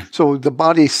 Right. So the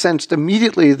body sensed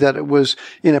immediately that it was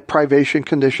in a privation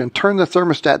condition, turned the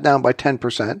thermostat down by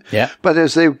 10%. Yeah. But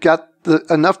as they got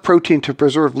enough protein to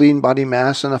preserve lean body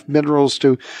mass, enough minerals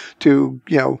to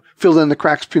fill in the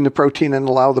cracks between the protein and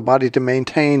allow the body to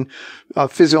maintain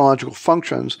physiological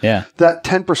functions. Yeah. That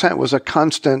 10% was a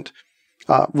constant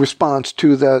response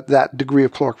to that degree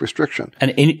of caloric restriction.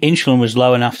 And insulin was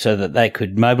low enough so that they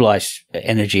could mobilize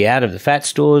energy out of the fat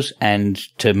stores and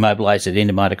to mobilize it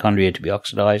into mitochondria to be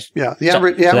oxidized. Yeah. The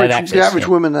average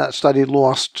woman in that study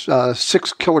lost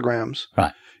 6 kilograms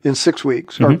in 6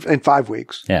 weeks or in 5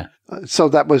 weeks. Yeah. So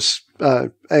that was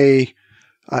and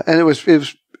it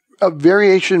was a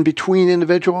variation between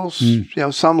individuals.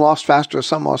 Some lost faster,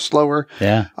 some lost slower.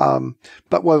 Yeah.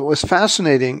 But what was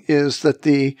fascinating is that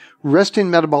the resting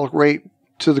metabolic rate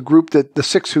to the group that the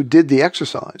 6 who did the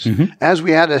exercise, as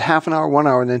we added half an hour, 1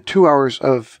 hour, and then 2 hours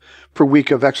per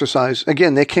week of exercise,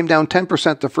 again, they came down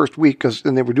 10% the first week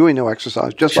and they were doing no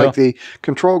exercise, just like the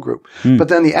control group. But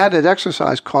then the added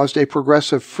exercise caused a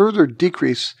progressive further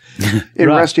decrease in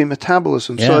resting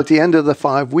metabolism. Yeah. So at the end of the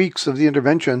 5 weeks of the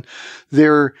intervention,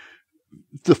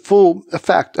 the full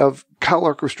effect of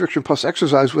caloric restriction plus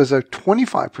exercise was a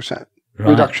 25%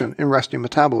 reduction in resting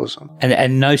metabolism.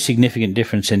 And no significant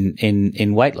difference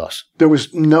in weight loss. There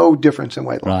was no difference in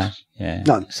weight loss. Right. Yeah.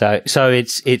 None. So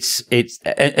it's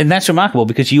and that's remarkable,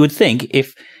 because you would think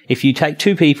if you take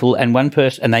two people and one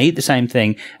person and they eat the same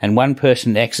thing and one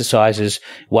person exercises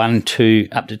up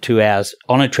to 2 hours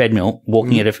on a treadmill,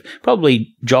 walking at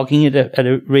probably jogging at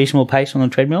a reasonable pace on the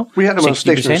treadmill. We had them on a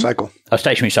stationary cycle. A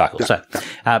stationary cycle. Yeah, so,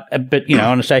 but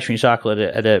on a stationary cycle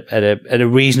at a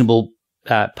reasonable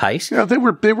pace. Yeah, they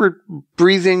were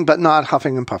breathing but not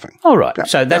huffing and puffing. All right. Yeah.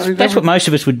 So that's what most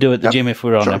of us would do at the gym if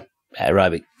we're on a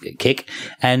aerobic kick.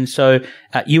 And so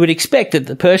you would expect that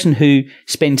the person who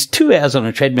spends 2 hours on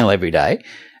a treadmill every day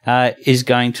is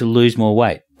going to lose more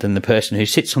weight than the person who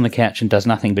sits on the couch and does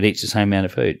nothing but eats the same amount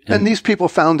of food. And these people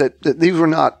found that these were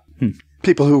not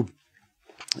people who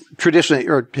traditionally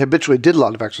or habitually did a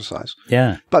lot of exercise.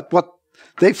 Yeah. But what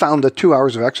they found that 2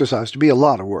 hours of exercise to be a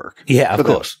lot of work. Yeah, of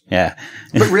course. Yeah.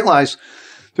 But realize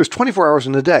there's 24 hours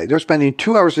in a day. They're spending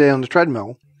 2 hours a day on the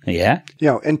treadmill. Yeah.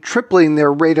 And tripling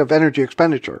their rate of energy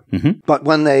expenditure. Mm-hmm. But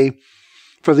when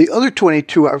for the other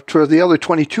 22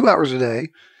 hours a day,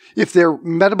 if their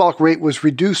metabolic rate was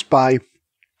reduced by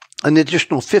an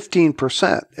additional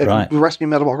 15% at the resting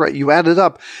metabolic rate, you add it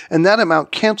up, and that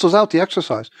amount cancels out the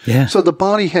exercise. Yeah. So the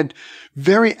body had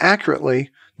very accurately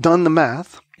done the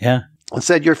math. Yeah. And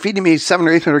said, you're feeding me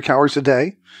 700 or 800 calories a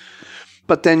day,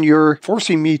 but then you're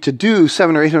forcing me to do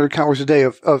 700 or 800 calories a day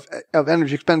of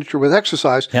energy expenditure with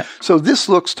exercise. Yeah. So this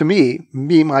looks to me,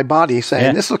 my body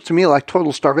saying, this looks to me like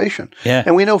total starvation. Yeah.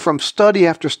 And we know from study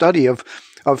after study of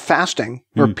fasting,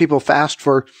 where people fast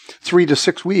for 3 to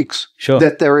 6 weeks,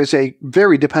 that there is a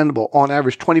very dependable, on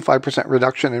average, 25%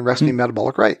 reduction in resting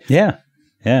metabolic rate. Yeah.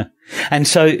 Yeah. And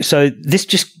so this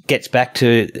just gets back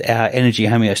to our energy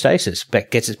homeostasis,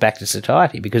 gets us back to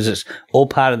satiety, because it's all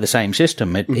part of the same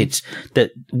system. It's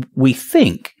that we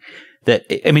think that,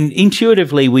 I mean,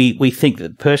 intuitively we think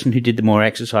that the person who did the more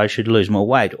exercise should lose more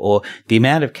weight, or the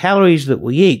amount of calories that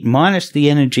we eat minus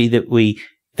the energy that we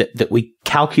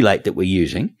calculate that we're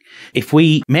using. If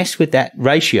we mess with that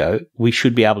ratio, we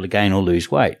should be able to gain or lose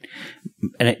weight.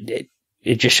 And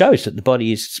it just shows that the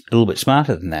body is a little bit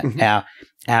smarter than that. Mm-hmm.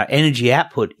 Our energy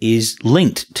output is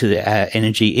linked to our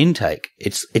energy intake.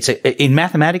 It's in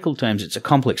mathematical terms, it's a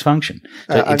complex function.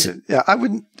 I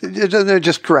wouldn't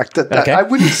just correct that. Okay. I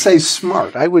wouldn't say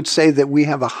smart. I would say that we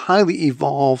have a highly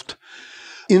evolved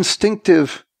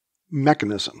instinctive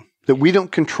mechanism that we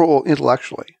don't control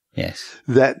intellectually. Yes.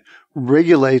 That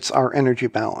regulates our energy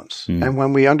balance. Mm. And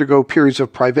when we undergo periods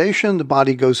of privation, the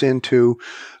body goes into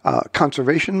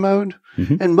conservation mode.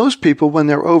 Mm-hmm. And most people, when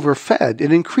they're overfed,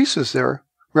 it increases their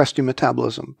resting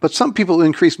metabolism. But some people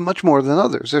increase much more than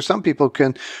others. There's some people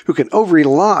who can overeat a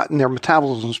lot and their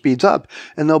metabolism speeds up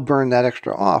and they'll burn that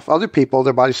extra off. Other people,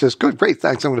 their body says, good, great,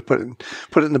 thanks. I'm going to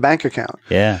put it in the bank account.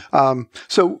 Yeah.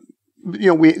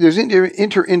 There's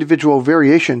inter-individual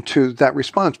variation to that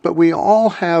response, but we all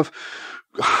have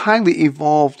highly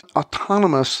evolved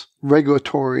autonomous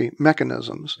regulatory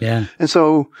mechanisms. Yeah. And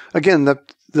so again,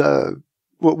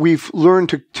 what we've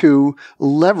learned to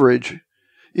leverage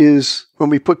is when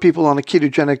we put people on a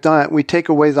ketogenic diet, we take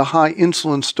away the high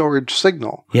insulin storage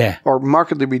signal, or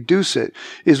markedly reduce it,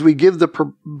 is we give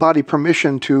the body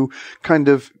permission to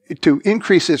to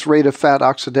increase its rate of fat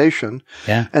oxidation.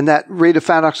 Yeah. And that rate of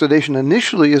fat oxidation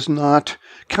initially is not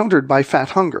countered by fat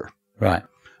hunger. Right.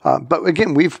 But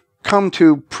again, we've come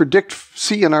to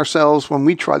see in ourselves when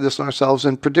we try this on ourselves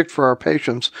and predict for our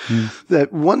patients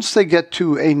that once they get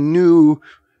to a new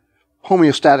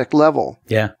homeostatic level,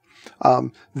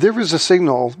 there is a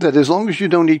signal that as long as you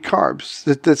don't eat carbs,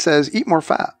 that says eat more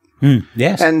fat.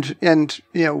 Yes. And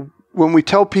when we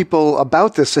tell people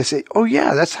about this, they say, "Oh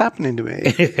yeah, that's happening to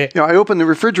me." I open the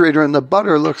refrigerator and the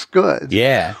butter looks good.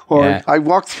 Yeah. Or I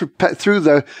walk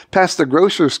past the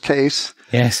grocer's case.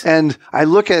 Yes. And I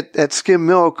look at skim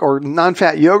milk or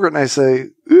non-fat yogurt and I say,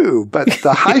 ooh, but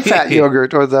the high-fat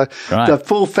yogurt or the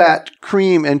full-fat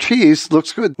cream and cheese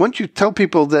looks good. Once you tell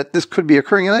people that this could be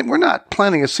occurring, and we're not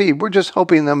planting a seed, we're just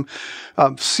helping them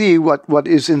see what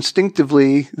is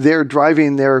instinctively there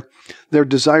driving their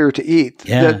desire to eat.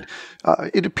 Yeah. That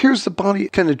it appears the body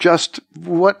can adjust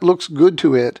what looks good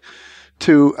to it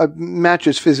to match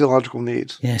its physiological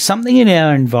needs. Yeah, something in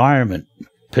our environment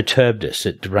perturbed us,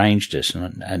 it deranged us,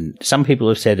 and some people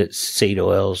have said it's seed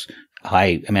oils,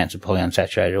 high amounts of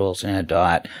polyunsaturated oils in our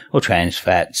diet, or trans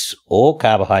fats, or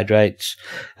carbohydrates.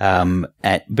 But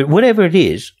whatever it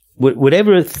is,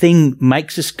 whatever thing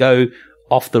makes us go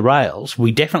off the rails,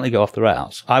 we definitely go off the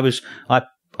rails.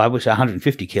 I I was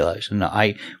 150 kilos, and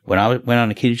when I went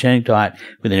on a ketogenic diet,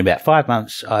 within about 5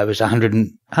 months, I was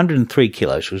 103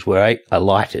 kilos was where I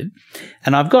lighted,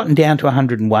 and I've gotten down to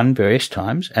 101 various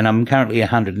times, and I'm currently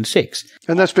 106.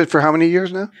 And that's been for how many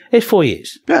years now? It's 4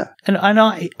 years. Yeah. And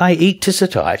I eat to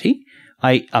satiety.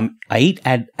 I eat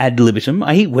ad libitum.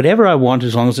 I eat whatever I want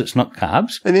as long as it's not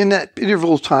carbs. And in that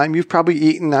interval of time, you've probably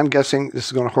eaten, I'm guessing this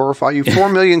is going to horrify you, 4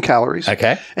 million calories.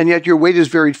 Okay. And yet your weight has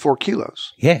varied 4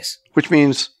 kilos. Yes. Which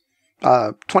means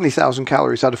 20,000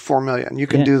 calories out of 4 million. You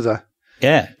can do the...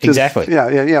 Yeah, exactly.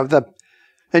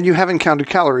 And you haven't counted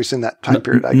calories in that time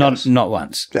period, I guess. Not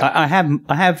once. Yeah. I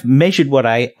have measured what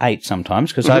I ate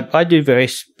sometimes because I do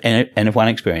various N-of-1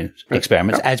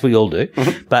 experiments, as we all do.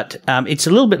 But it's a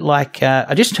little bit like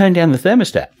I just turned down the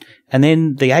thermostat, and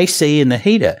then the AC and the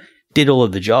heater did all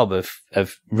of the job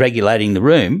of regulating the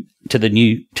room to the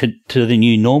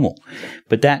new normal.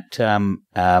 But that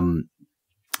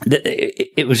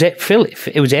it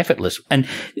was effortless, and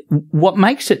what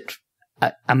makes it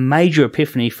a major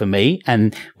epiphany for me,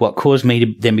 and what caused me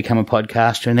to then become a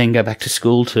podcaster and then go back to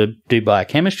school to do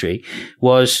biochemistry,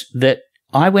 was that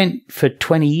I went for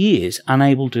 20 years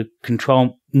unable to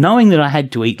control, knowing that I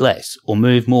had to eat less or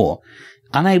move more,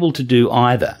 unable to do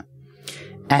either.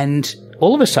 And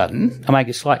all of a sudden, I make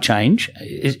a slight change.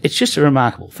 It's just a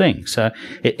remarkable thing. So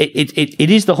it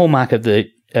is the hallmark of the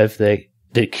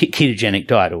ketogenic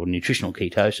diet, or nutritional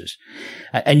ketosis.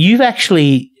 And you've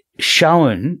actually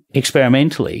shown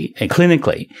experimentally and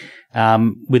clinically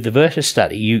with the Verta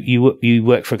study. You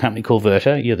work for a company called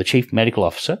Verta. You're the chief medical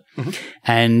officer,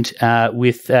 and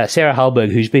with Sarah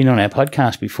Hallberg, who's been on our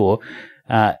podcast before,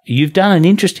 you've done an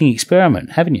interesting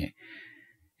experiment, haven't you?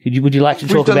 Would you like to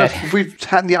talk about? We've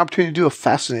had the opportunity to do a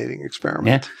fascinating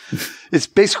experiment. Yeah. It's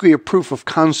basically a proof of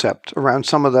concept around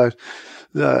some of the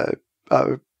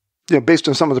based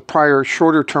on some of the prior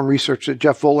shorter term research that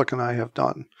Jeff Volek and I have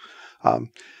done.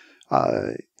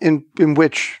 In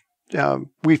which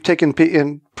we've taken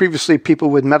previously people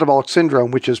with metabolic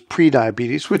syndrome, which is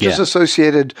pre-diabetes, which is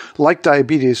associated, like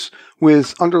diabetes,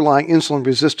 with underlying insulin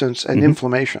resistance and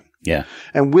inflammation. Yeah.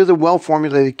 And with a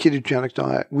well-formulated ketogenic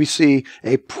diet, we see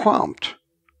a prompt,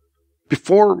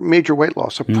 before major weight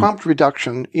loss, a prompt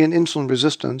reduction in insulin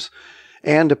resistance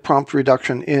and a prompt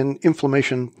reduction in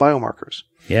inflammation biomarkers.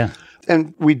 Yeah.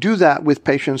 And we do that with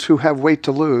patients who have weight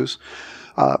to lose,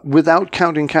 without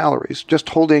counting calories, just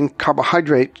holding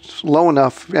carbohydrates low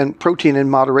enough and protein in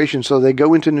moderation so they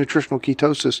go into nutritional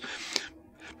ketosis.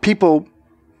 People,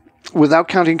 without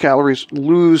counting calories,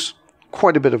 lose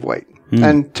quite a bit of weight.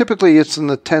 And typically it's in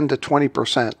the 10 to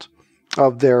 20%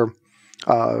 of their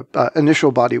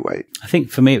initial body weight. I think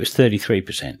for me it was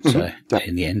 33%. So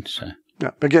in the end, so.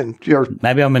 Yeah. Again,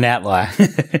 maybe I'm an outlier.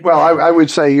 Well, I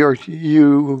would say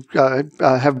you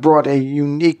have brought a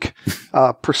unique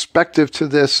perspective to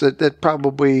this that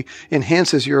probably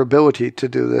enhances your ability to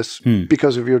do this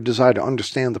because of your desire to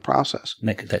understand the process.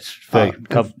 That's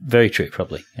very true,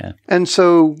 probably. Yeah. And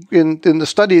so, in the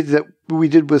study that we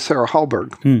did with Sarah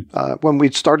Hallberg, when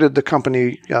we started the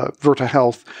company Verta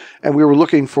Health, and we were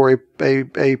looking for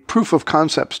a proof of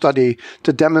concept study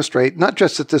to demonstrate not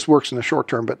just that this works in the short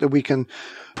term, but that we can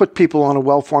put people on a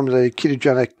well-formulated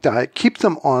ketogenic diet, keep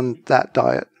them on that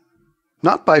diet,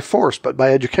 not by force, but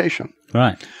by education.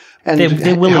 Right. And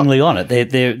they're willingly on it.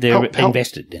 They're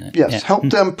invested in it. Yes. Help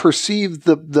them perceive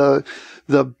the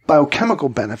biochemical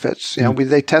benefits.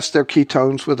 They test their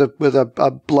ketones with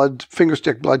a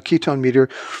fingerstick blood ketone meter,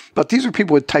 but these are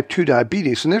people with type 2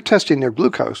 diabetes, and they're testing their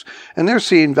glucose, and they're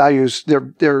seeing values,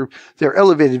 their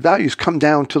elevated values come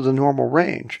down to the normal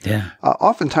range. Yeah.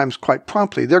 Oftentimes quite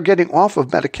promptly. They're getting off of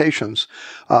medications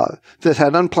that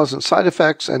had unpleasant side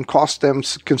effects and cost them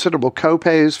considerable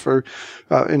copays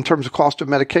in terms of cost of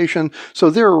medication. So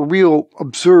there are real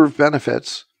observed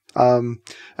benefits. And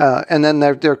then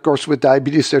they're, of course, with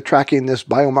diabetes, they're tracking this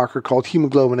biomarker called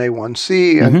hemoglobin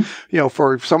A1C. And,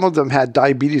 for some of them had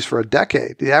diabetes for a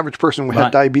decade. The average person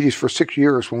had diabetes for 6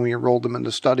 years when we enrolled them in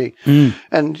the study.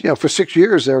 And, for 6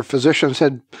 years, their physicians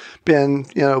had been,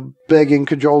 begging,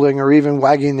 cajoling, or even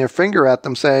wagging their finger at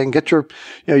them saying,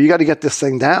 you got to get this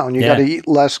thing down. You got to eat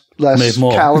less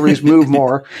calories, move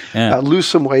more, lose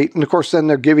some weight. And of course, then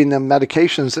they're giving them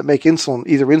medications that make either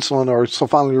insulin or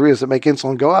sulfonylureas that make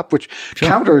insulin go up, which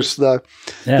counters the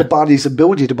body's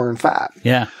ability to burn fat.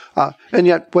 Yeah. And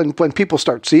yet when people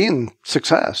start seeing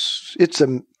success,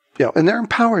 and they're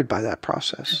empowered by that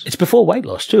process. It's before weight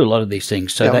loss too, a lot of these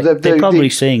things. So they're probably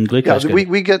seeing glucose. We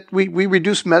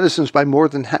reduce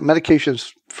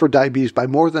medications for diabetes by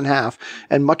more than half,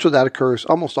 and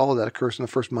almost all of that occurs in the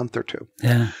first month or two.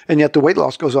 Yeah. And yet the weight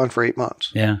loss goes on for 8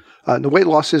 months. Yeah. The weight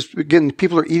loss is, again,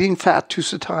 people are eating fat to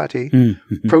satiety,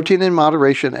 Mm-hmm. protein in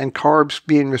moderation, and carbs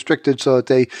being restricted so that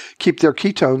they keep their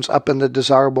ketones up in the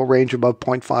desirable range above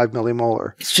 0.5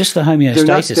 millimolar. It's just the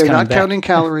homeostasis. They're coming not back. counting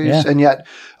calories, Yeah. and yet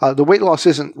the weight loss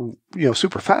isn't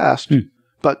super fast.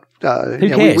 But Who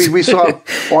cares? we saw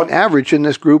on average in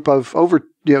this group of over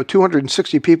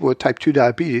 260 people with type 2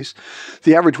 diabetes,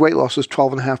 the average weight loss was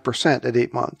 12.5% at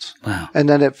 8 months. Wow. And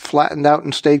then it flattened out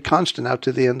and stayed constant out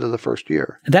to the end of the first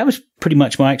year. That was pretty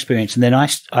much my experience. And then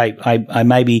I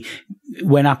maybe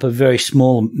went up a very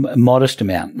small, modest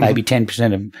amount, maybe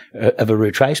 10% of a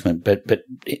retracement, but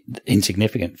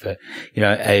insignificant for,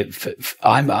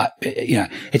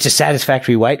 it's a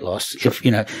satisfactory weight loss. Sure.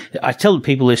 If, I tell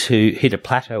people this who hit a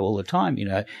plateau all the time,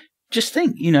 just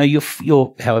think, you're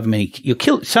however many,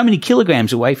 so many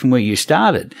kilograms away from where you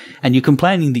started, and you're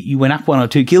complaining that you went up 1 or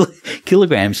 2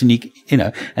 kilograms, and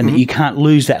that you can't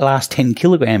lose that last 10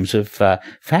 kilograms of fat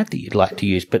that you'd like to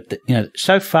use. But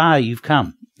so far you've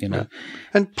come.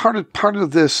 And part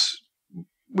of this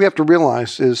we have to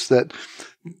realize is that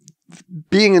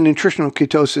being in nutritional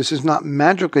ketosis is not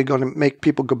magically going to make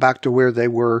people go back to where they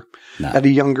were at a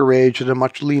younger age at a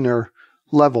much leaner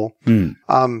level.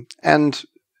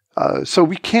 So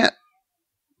we can't,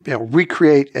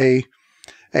 recreate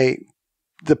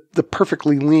the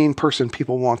perfectly lean person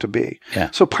people want to be. Yeah.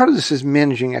 So part of this is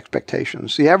managing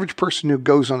expectations. The average person who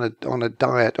goes on a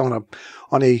diet, on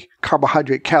a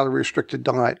carbohydrate calorie restricted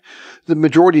diet, the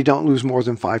majority don't lose more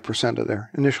than 5% of their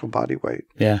initial body weight.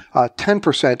 Yeah.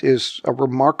 10% is a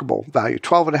remarkable value.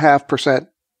 12.5%.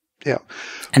 Yeah.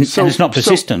 And it's not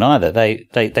persistent either. They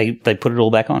put it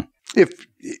all back on.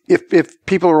 If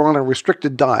people are on a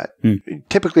restricted diet,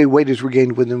 typically weight is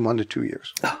regained within 1 to 2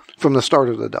 years from the start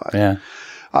of the diet. Yeah.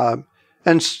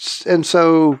 And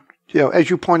so, as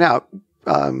you point out,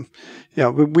 we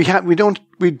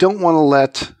don't want to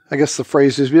let, I guess the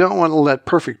phrase is, we don't want to let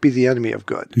perfect be the enemy of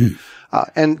good.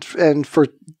 And for,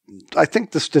 I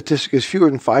think the statistic is fewer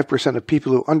than 5% of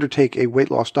people who undertake a weight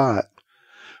loss diet,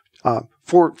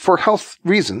 for health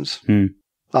reasons,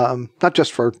 not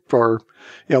just for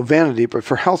vanity, but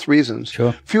for health reasons,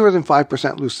 sure. Fewer than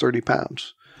 5% lose 30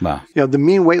 pounds. Wow. The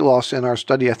mean weight loss in our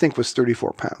study, I think, was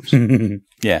 34 pounds.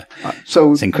 Yeah.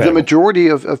 So the majority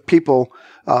of people,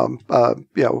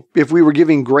 if we were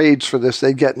giving grades for this,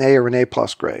 they'd get an A or an A+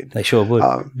 grade. They sure would.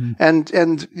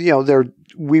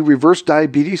 We reverse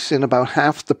diabetes in about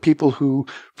half the people who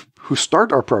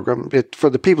start our program. For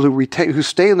the people who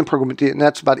stay in the program, and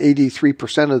that's about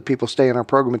 83% of the people stay in our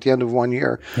program at the end of 1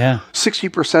 year. Yeah.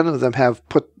 60% of them have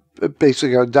put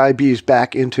basically our diabetes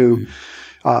back into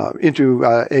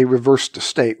a reversed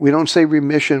state. We don't say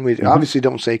remission. We obviously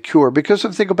don't say cure, because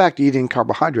if they go back to eating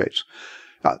carbohydrates,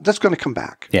 that's going to come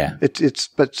back. Yeah.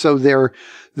 But so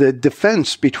the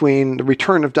defense between the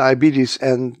return of diabetes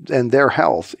and their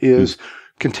health is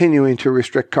continuing to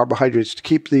restrict carbohydrates to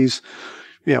keep these,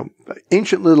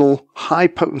 ancient little high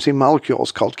potency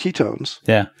molecules called ketones.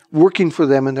 Yeah. Working for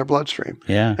them in their bloodstream.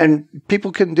 Yeah. And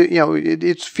people can do,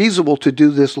 it's feasible to do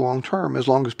this long term as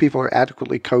long as people are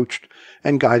adequately coached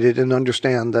and guided and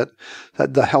understand that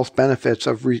the health benefits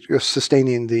of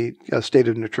sustaining the state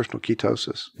of nutritional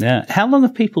ketosis. Yeah. How long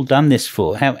have people done this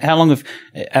for? How long have,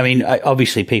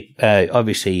 obviously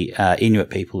Inuit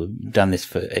people have done this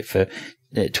for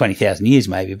 20,000 years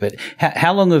maybe, but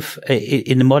how long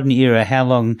in the modern era, how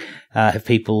long have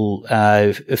people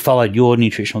followed your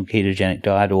nutritional ketogenic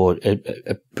diet or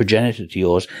a progenitor to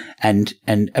yours? And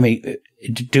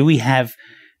do we have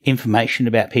information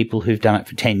about people who've done it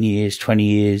for 10 years, 20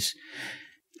 years?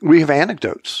 We have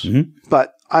anecdotes,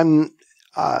 but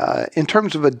in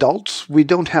terms of adults, we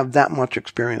don't have that much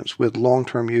experience with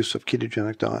long-term use of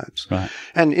ketogenic diets. Right.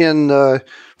 And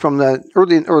from the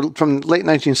late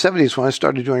 1970s, when I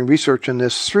started doing research in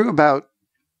this, through about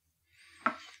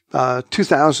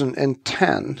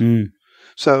 2010,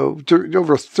 so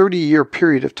over a 30-year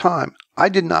period of time, I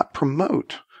did not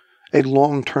promote a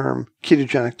long-term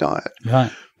ketogenic diet.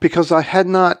 Right. Because I had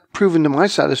not proven to my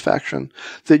satisfaction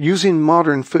that using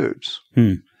modern foods,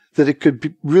 that it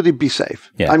could really be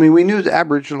safe. Yeah. We knew the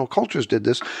Aboriginal cultures did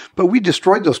this, but we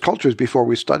destroyed those cultures before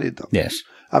we studied them. Yes.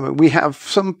 We have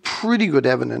some pretty good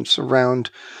evidence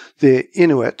around the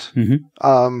Inuit,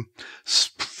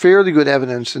 fairly good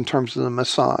evidence in terms of the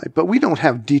Maasai, but we don't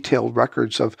have detailed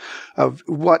records of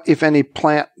what, if any,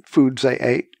 plant foods they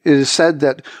ate It is said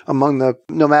that among the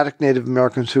nomadic Native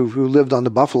Americans who lived on the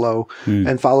buffalo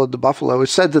and followed the buffalo,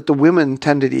 it's said that the women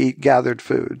tended to eat gathered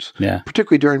foods,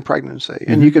 particularly during pregnancy.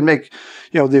 And you can make,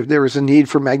 there is a need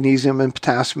for magnesium and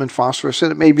potassium and phosphorus,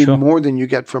 and it may be more than you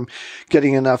get from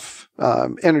getting enough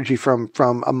energy from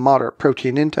a moderate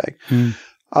protein intake.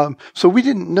 So we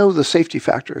didn't know the safety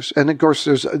factors. And of course,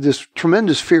 there's this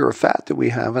tremendous fear of fat that we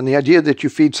have. And the idea that you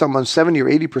feed someone 70 or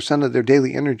 80% of their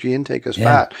daily energy intake as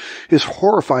fat is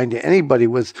horrifying to anybody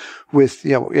with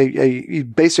a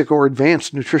basic or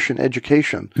advanced nutrition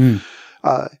education.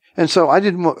 And so I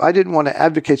didn't want to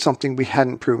advocate something we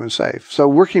hadn't proven safe. So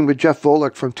working with Jeff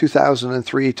Volek from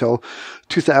 2003 till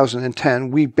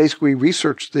 2010, we basically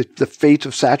researched the fate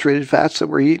of saturated fats that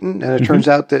we're eating. And it turns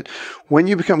out that when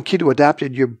you become keto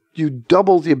adapted, you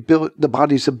double the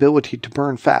body's ability to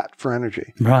burn fat for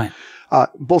energy. Right.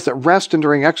 Both at rest and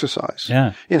during exercise.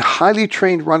 Yeah. In highly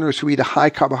trained runners who eat a high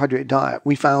carbohydrate diet,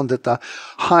 we found that the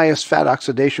highest fat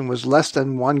oxidation was less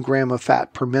than 1 gram of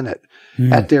fat per minute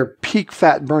at their peak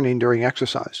fat burning during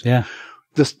exercise. Yeah.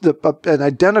 An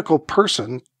identical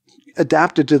person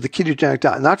adapted to the ketogenic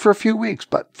diet, not for a few weeks,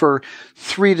 but for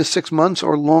 3 to 6 months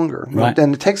or longer. Right.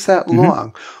 And it takes that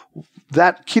long.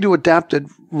 That keto adapted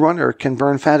runner can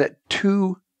burn fat at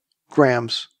 2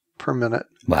 grams per minute.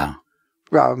 Wow.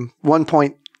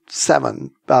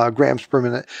 1.7 grams per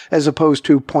minute, as opposed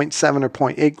to 0.7 or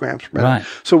 0.8 grams per minute. Right.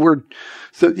 So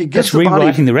it gets the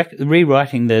rewriting body,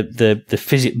 rewriting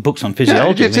the books on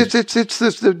physiology. Yeah, it's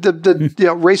this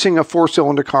racing a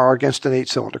 4-cylinder car against an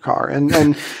 8-cylinder car,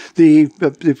 and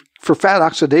for fat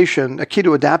oxidation, a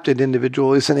keto adapted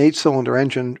individual is an 8-cylinder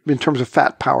engine in terms of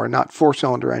fat power, not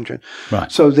 4-cylinder engine.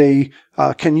 Right. So they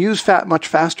can use fat much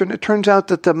faster, and it turns out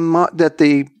that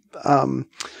the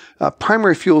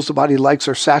primary fuels the body likes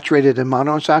are saturated and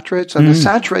monounsaturates, and the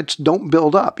saturates don't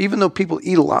build up, even though people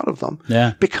eat a lot of them,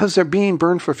 because they're being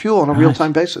burned for fuel on a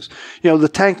real-time basis. The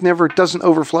tank doesn't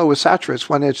overflow with saturates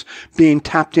when it's being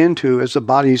tapped into as the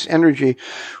body's energy,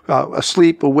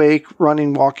 asleep, awake,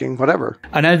 running, walking, whatever.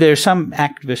 I know there are some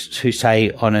activists who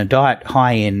say on a diet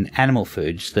high in animal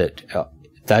foods that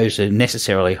those are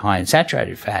necessarily high in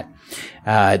saturated fat,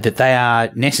 that they are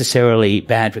necessarily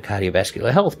bad for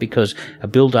cardiovascular health because a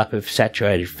buildup of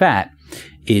saturated fat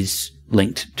is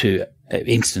linked to an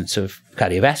instance of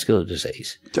cardiovascular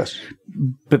disease. Yes.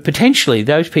 But potentially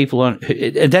those people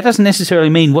that doesn't necessarily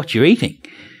mean what you're eating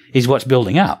is what's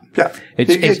building up. Yeah.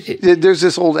 There's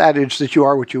this old adage that you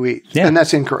are what you eat, and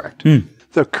that's incorrect.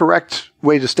 The correct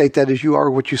way to state that is you are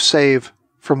what you save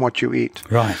from what you eat.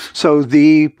 Right. So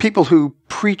the people who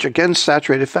preach against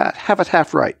saturated fat have it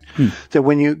half right. That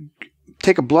when you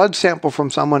take a blood sample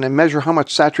from someone and measure how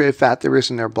much saturated fat there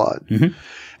is in their blood,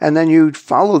 and then you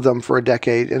follow them for a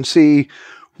decade and see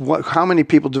how many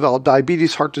people develop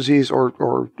diabetes, heart disease,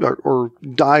 or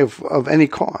die of any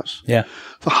cause. Yeah.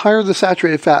 The higher the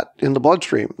saturated fat in the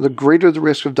bloodstream, the greater the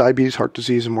risk of diabetes, heart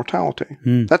disease, and mortality.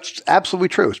 That's absolutely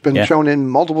true. It's been shown in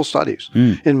multiple studies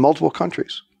in multiple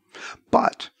countries.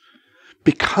 But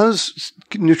because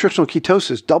nutritional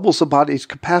ketosis doubles the body's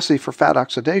capacity for fat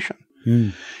oxidation,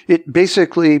 it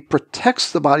basically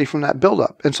protects the body from that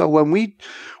buildup. And so when we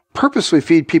purposely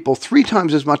feed people 3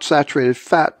 times as much saturated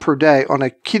fat per day on a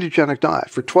ketogenic diet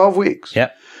for 12 weeks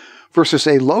versus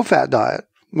a low-fat diet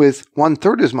with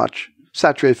 1/3 as much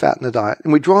saturated fat in the diet,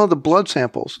 and we draw the blood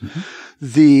samples,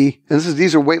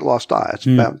 these are weight loss diets,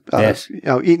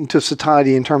 eaten to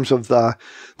satiety in terms of the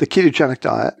ketogenic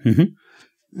diet.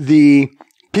 The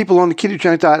people on the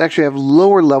ketogenic diet actually have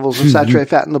lower levels of saturated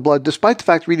fat in the blood, despite the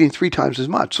fact they're eating 3 times as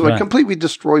much. So it completely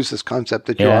destroys this concept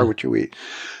that you are what you eat.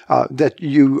 That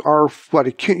you are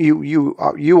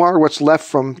you are what's left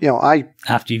from,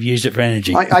 after you've used it for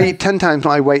energy. I eat 10 times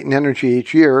my weight in energy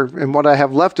each year, and what I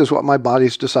have left is what my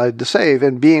body's decided to save.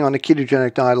 And being on a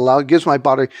ketogenic diet gives my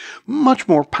body much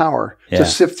more power to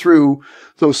sift through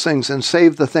those things and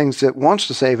save the things it wants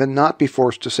to save and not be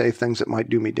forced to save things that might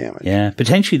do me damage. Yeah.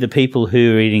 Potentially the people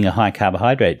who are eating a high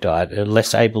carbohydrate diet are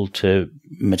less able to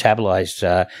metabolize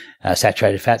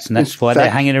saturated fats, and that's why they're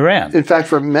hanging around. In fact,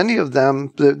 for many of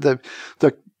them,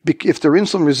 if they're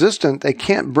insulin resistant, they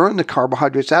can't burn the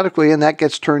carbohydrates adequately, and that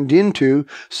gets turned into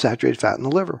saturated fat in the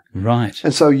liver. Right.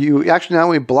 And so you actually not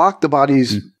only block the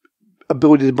body's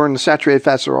ability to burn the saturated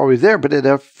fats that are already there, but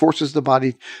it forces the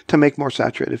body to make more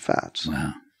saturated fats.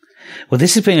 Wow. Well,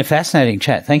 this has been a fascinating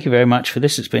chat. Thank you very much for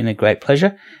this. It's been a great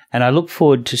pleasure. And I look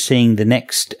forward to seeing the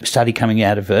next study coming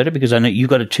out of Verta, because I know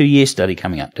you've got a 2-year study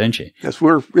coming up, don't you? Yes,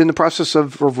 we're in the process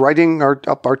of writing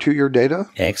up our 2-year data.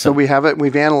 Excellent. So we have it.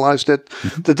 We've analyzed it.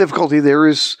 The difficulty there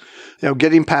is,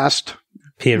 getting past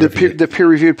the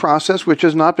peer-reviewed process, which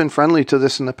has not been friendly to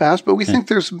this in the past, but we think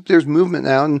there's movement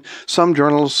now, and some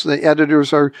journals, the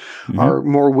editors are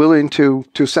more willing to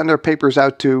send their papers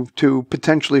out to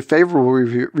potentially favorable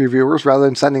reviewers rather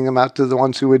than sending them out to the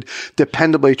ones who would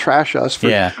dependably trash us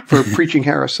for preaching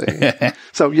heresy.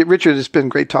 So, Richard, it's been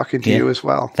great talking to you as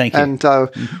well. Thank you. And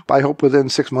I hope within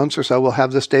 6 months or so we'll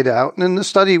have this data out. And in the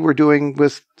study we're doing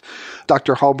with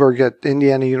Dr. Hallberg at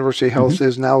Indiana University Health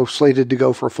is now slated to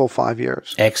go for a full 5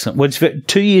 years. Excellent. Well,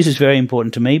 2 years is very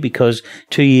important to me because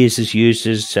 2 years is used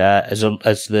as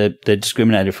the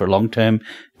discriminator for long-term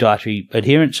dietary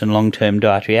adherence and long-term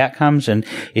dietary outcomes. And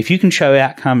if you can show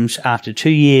outcomes after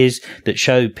 2 years that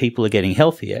show people are getting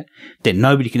healthier, then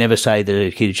nobody can ever say that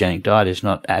a ketogenic diet is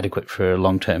not adequate for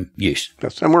long-term use.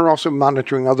 Yes. And we're also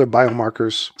monitoring other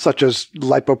biomarkers such as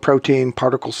lipoprotein,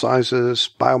 particle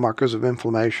sizes, biomarkers of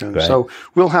inflammation. Great. So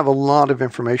we'll have a lot of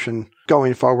information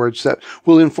going forwards that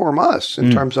will inform us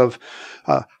in terms of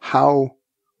how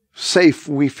safe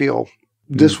we feel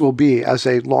this will be as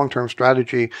a long-term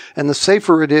strategy. And the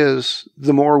safer it is,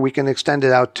 the more we can extend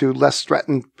it out to less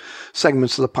threatened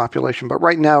segments of the population. But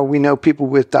right now, we know people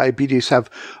with diabetes have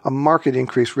a marked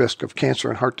increased risk of cancer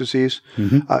and heart disease.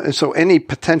 And so any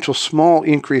potential small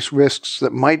increased risks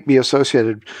that might be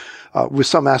associated with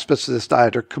some aspects of this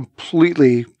diet are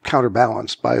completely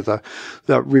counterbalanced by the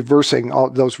reversing all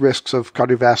those risks of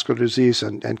cardiovascular disease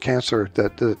and cancer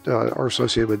that are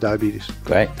associated with diabetes.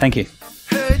 Great. Thank you.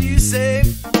 Heard you say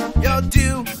you're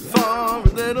due for a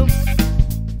little.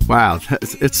 Wow,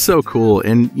 it's so cool.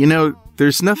 And, you know,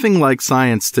 there's nothing like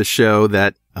science to show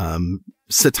that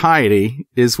satiety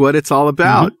is what it's all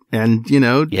about. And, you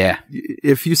know,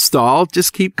 if you stall,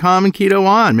 just keep calm and keto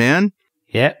on, man.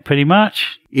 Yeah, pretty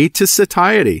much. Eat to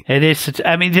satiety. It is.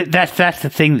 I mean, that's the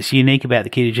thing that's unique about the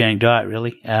ketogenic diet,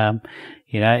 really.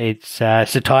 You know, it's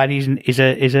satiety is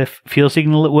a fuel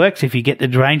signal that works if you get the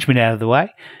derangement out of the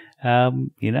way.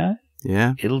 You know,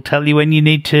 it'll tell you when you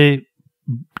need to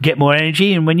get more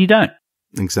energy and when you don't.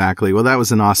 Exactly. Well, that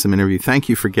was an awesome interview. Thank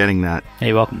you for getting that.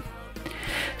 You're welcome.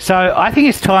 So I think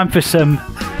it's time for some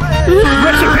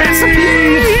recipes.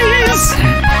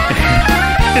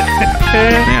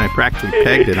 Man, I practically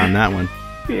pegged it on that one.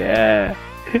 Yeah.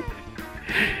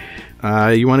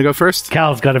 You want to go first?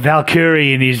 Carl's got a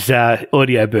Valkyrie in his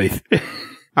audio booth.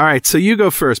 All right, so you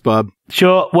go first, Bob.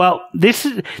 Sure. Well, here's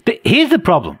the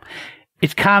problem.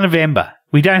 It's Carnivember.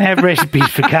 We don't have recipes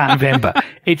for Carnivember.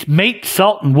 It's meat,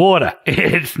 salt, and water.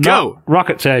 It's not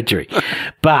rocket surgery.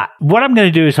 But what I'm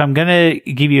going to do is I'm going to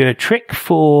give you a trick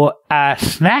for a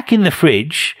snack in the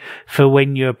fridge for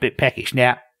when you're a bit peckish.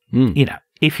 Now, you know,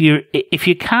 if you're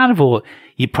carnivore,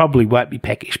 you probably won't be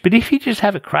peckish. But if you just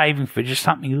have a craving for just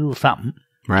something, a little something,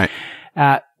 right?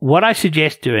 What I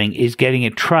suggest doing is getting a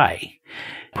tray,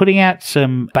 putting out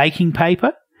some baking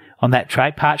paper on that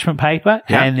tray, parchment paper,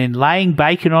 and then laying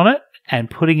bacon on it and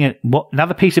putting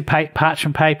another piece of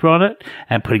parchment paper on it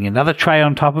and putting another tray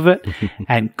on top of it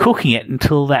and cooking it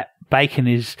until that bacon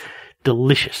is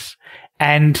delicious.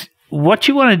 And what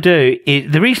you want to do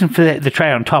is, the reason for the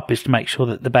tray on top is to make sure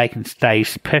that the bacon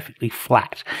stays perfectly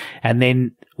flat. And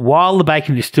then while the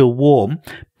bacon is still warm,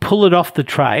 pull it off the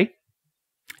tray.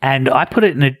 And I put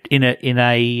it in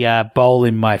a bowl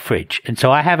in my fridge. And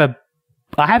so I have a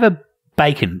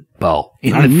bacon bowl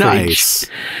in the fridge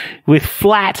with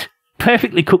flat,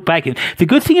 perfectly cooked bacon. The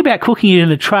good thing about cooking it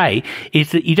in a tray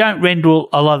is that you don't render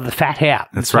a lot of the fat out.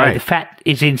 That's right. The fat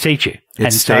is in situ.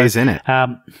 It stays in it.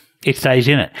 It stays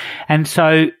in it. And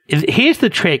so here's the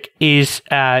trick is,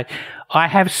 I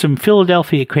have some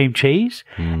Philadelphia cream cheese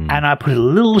and I put a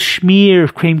little smear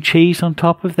of cream cheese on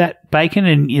top of that bacon.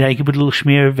 And, you know, you can put a little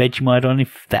smear of Vegemite on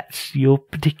if that's your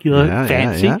particular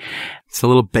fancy. Yeah. It's a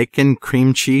little bacon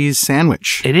cream cheese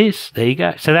sandwich. It is. There you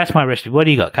go. So that's my recipe. What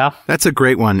do you got, Carl? That's a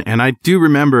great one. And I do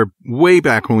remember way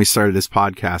back when we started this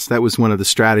podcast, that was one of the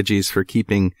strategies for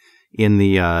keeping in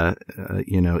the,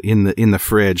 in the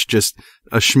fridge, just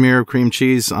a smear of cream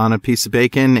cheese on a piece of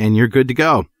bacon and you're good to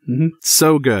go.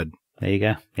 So good. There you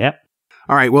go. Yep.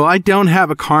 All right. Well, I don't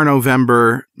have a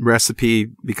Carnovember recipe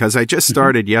because I just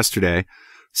started yesterday.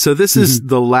 So this is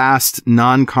the last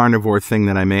non-carnivore thing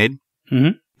that I made.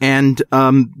 And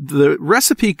the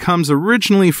recipe comes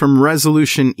originally from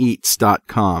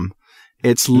resolutioneats.com.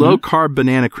 It's low carb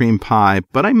banana cream pie,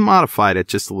 but I modified it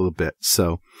just a little bit.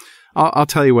 So I'll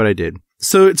tell you what I did.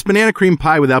 So it's banana cream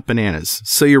pie without bananas.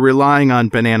 So you're relying on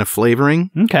banana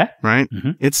flavoring. Okay. Right?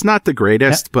 It's not the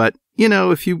greatest, but you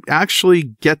know, if you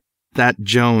actually get that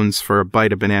Jones for a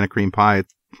bite of banana cream pie, it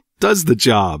does the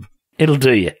job. It'll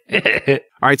do you. All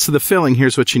right. So the filling,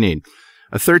 here's what you need.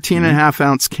 A 13.5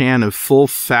 ounce can of full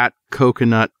fat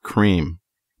coconut cream.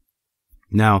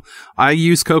 Now, I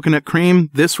use coconut cream.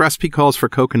 This recipe calls for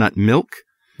coconut milk.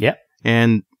 Yep.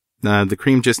 And the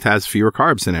cream just has fewer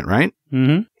carbs in it, right?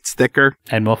 Mm-hmm. It's thicker.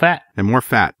 And more fat. And more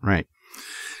fat, right.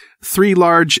 3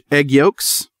 large egg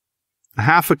yolks,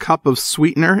 half a cup of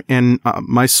sweetener, and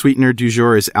my sweetener du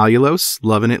jour is allulose.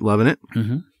 Loving it, loving it.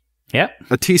 Mm-hmm. Yep.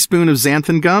 A teaspoon of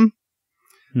xanthan gum,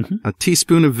 a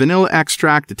teaspoon of vanilla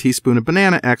extract, a teaspoon of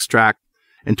banana extract,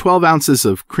 and 12 ounces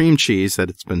of cream cheese that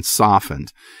it's been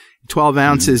softened. 12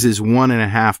 ounces is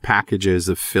 1.5 packages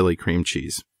of Philly cream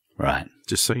cheese. Right.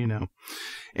 Just so you know.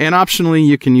 And optionally,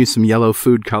 you can use some yellow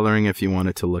food coloring if you want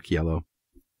it to look yellow.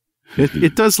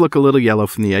 It does look a little yellow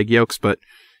from the egg yolks, but,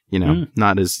 you know,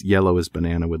 not as yellow as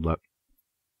banana would look.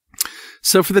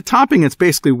 So for the topping, it's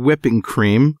basically whipping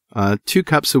cream, 2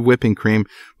 cups of whipping cream,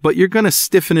 but you're going to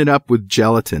stiffen it up with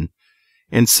gelatin.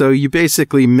 And so you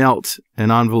basically melt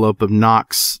an envelope of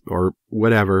Knox or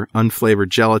whatever, unflavored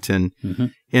gelatin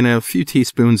in a few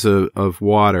teaspoons of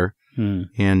water.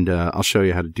 And I'll show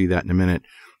you how to do that in a minute.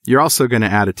 You're also going to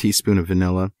add a teaspoon of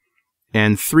vanilla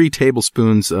and 3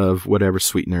 tablespoons of whatever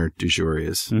sweetener du jour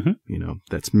is, you know,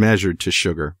 that's measured to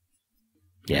sugar.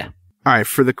 Yeah. All right.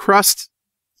 For the crust,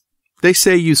 they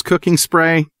say use cooking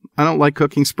spray. I don't like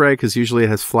cooking spray because usually it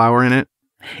has flour in it.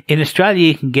 In Australia,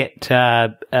 you can get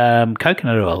coconut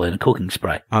oil in a cooking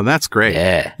spray. Oh, that's great.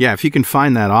 Yeah. Yeah, if you can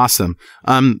find that, awesome.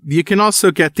 You can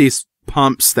also get these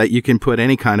pumps that you can put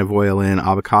any kind of oil in,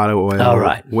 avocado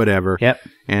oil, whatever. Yep.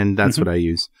 And that's what I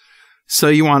use. So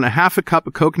you want 1/2 cup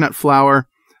of coconut flour,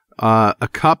 a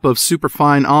cup of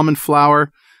superfine almond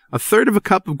flour, 1/3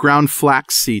 cup of ground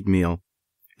flaxseed meal.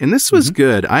 And this was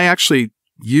good. I actually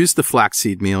used the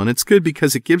flaxseed meal, and it's good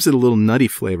because it gives it a little nutty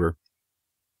flavor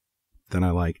that I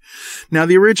like. Now,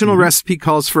 the original recipe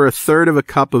calls for 1/3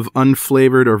 cup of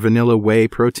unflavored or vanilla whey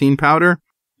protein powder,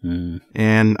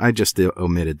 and I just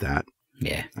omitted that.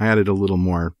 Yeah. I added a little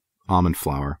more almond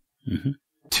flour.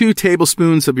 2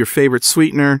 tablespoons of your favorite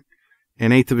sweetener,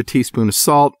 1/8 teaspoon of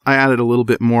salt. I added a little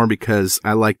bit more because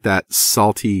I like that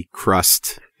salty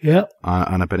crust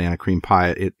on a banana cream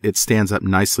pie. It stands up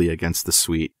nicely against the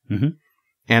sweet.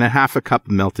 And 1/2 cup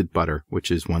of melted butter,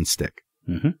 which is 1 stick.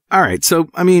 All right. So,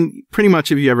 I mean, pretty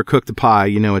much if you ever cooked a pie,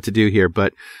 you know what to do here.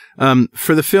 But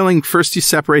for the filling, first you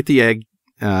separate the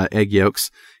egg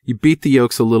yolks. You beat the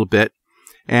yolks a little bit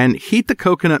and heat the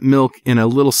coconut milk in a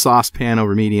little saucepan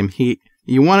over medium heat.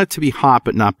 You want it to be hot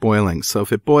but not boiling. So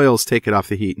if it boils, take it off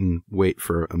the heat and wait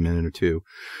for a minute or 2.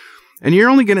 And you're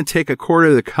only going to take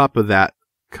 1/4 cup of that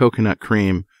coconut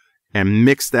cream and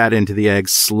mix that into the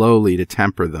eggs slowly to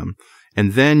temper them.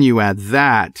 And then you add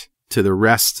that to the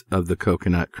rest of the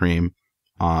coconut cream,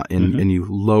 and you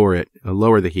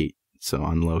lower the heat, so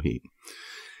on low heat.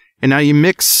 And now you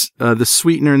mix the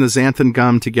sweetener and the xanthan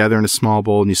gum together in a small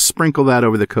bowl, and you sprinkle that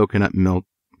over the coconut milk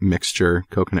mixture,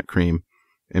 coconut cream,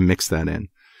 and mix that in.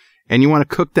 And you want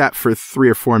to cook that for 3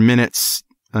 or 4 minutes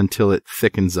until it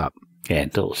thickens up. Yeah,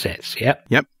 until it sets.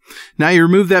 Yep. Now you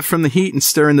remove that from the heat and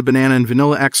stir in the banana and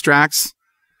vanilla extracts.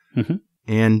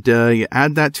 And you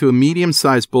add that to a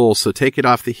medium-sized bowl, so take it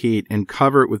off the heat and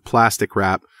cover it with plastic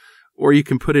wrap. Or you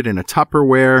can put it in a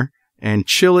Tupperware and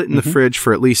chill it in the fridge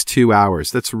for at least 2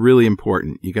 hours. That's really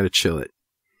important. You got to chill it.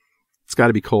 It's got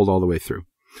to be cold all the way through.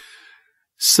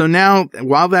 So now,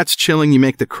 while that's chilling, you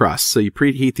make the crust. So you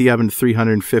preheat the oven to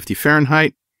 350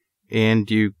 Fahrenheit, and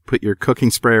you put your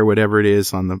cooking spray or whatever it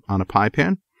is on a pie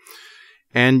pan.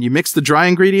 And you mix the dry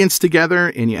ingredients together,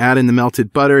 and you add in the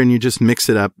melted butter, and you just mix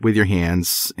it up with your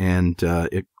hands, and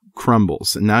it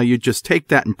crumbles. And now you just take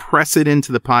that and press it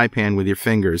into the pie pan with your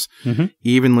fingers,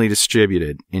 evenly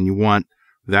distributed. And you want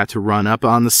that to run up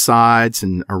on the sides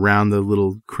and around the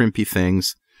little crimpy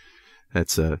things.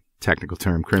 That's a technical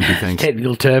term, crimpy things.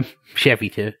 Technical term,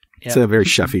 chefy term. Yep. It's a very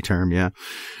chefy term, yeah.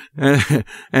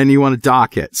 And you want to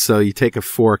dock it. So you take a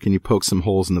fork and you poke some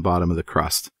holes in the bottom of the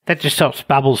crust. That just stops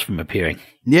bubbles from appearing.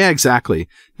 Yeah, exactly.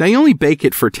 Now you only bake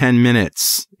it for 10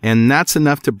 minutes, and that's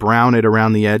enough to brown it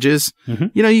around the edges.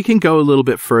 You know, you can go a little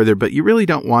bit further, but you really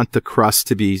don't want the crust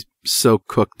to be so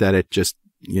cooked that it just,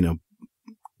 you know,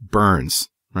 burns,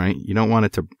 right? You don't want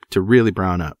it to really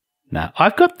brown up. No,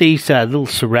 I've got these little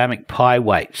ceramic pie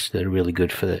weights that are really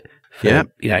good for you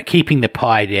know, keeping the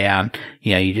pie down.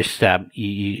 You know, you just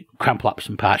you crumple up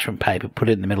some parchment paper, put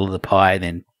it in the middle of the pie, and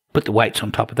then put the weights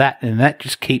on top of that, and that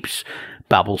just keeps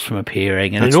bubbles from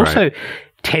appearing. And it also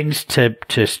tends to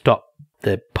stop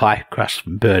the pie crust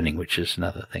from burning, which is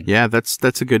another thing. Yeah,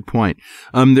 that's a good point.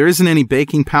 There isn't any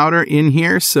baking powder in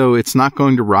here, so it's not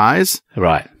going to rise.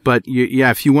 Right. But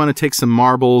if you want to take some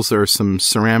marbles or some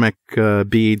ceramic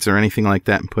beads or anything like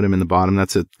that and put them in the bottom,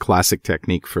 that's a classic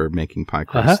technique for making pie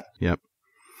crust. Yep.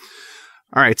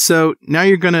 All right, so now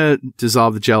you're going to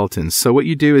dissolve the gelatin. So what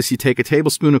you do is you take a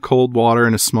tablespoon of cold water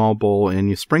in a small bowl and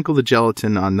you sprinkle the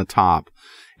gelatin on the top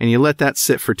and you let that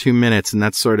sit for 2 minutes, and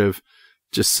that sort of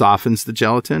just softens the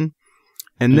gelatin.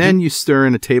 And then you stir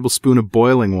in a tablespoon of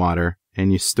boiling water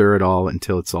and you stir it all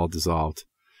until it's all dissolved.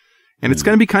 And it's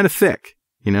going to be kind of thick,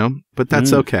 but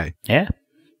that's okay. Yeah.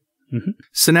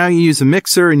 So now you use a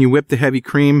mixer and you whip the heavy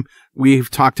cream. We've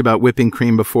talked about whipping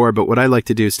cream before, but what I like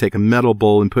to do is take a metal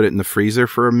bowl and put it in the freezer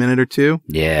for a minute or two.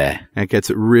 Yeah. And it gets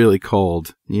it really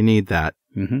cold. You need that.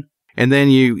 And then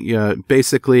you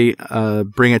basically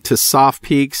bring it to soft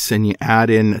peaks and you add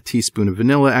in a teaspoon of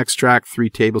vanilla extract, 3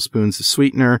 tablespoons of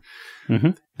sweetener.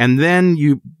 And then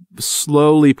you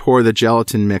slowly pour the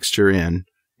gelatin mixture in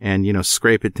and,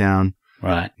 scrape it down.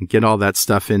 Right. And get all that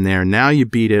stuff in there. Now you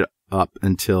beat it up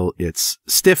until it's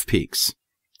stiff peaks,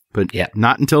 but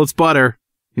not until it's butter.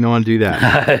 You don't want to do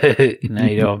that. No,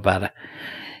 you don't want butter.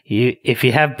 If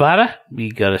you have butter,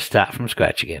 you got to start from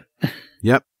scratch again.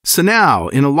 Yep. So now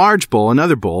in a large bowl,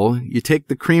 another bowl, you take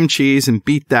the cream cheese and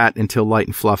beat that until light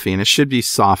and fluffy, and it should be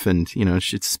softened. It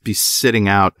should be sitting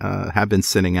out, have been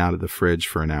sitting out of the fridge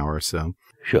for an hour or so.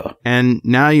 Sure. And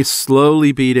now you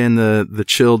slowly beat in the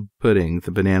chilled pudding,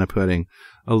 the banana pudding,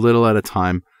 a little at a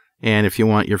time. And if you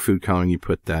want your food coloring, you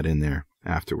put that in there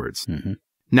afterwards.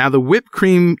 Now, the whipped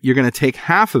cream, you're going to take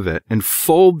half of it and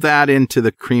fold that into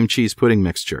the cream cheese pudding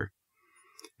mixture.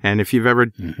 And if you've ever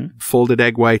folded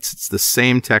egg whites, it's the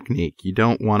same technique. You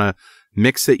don't want to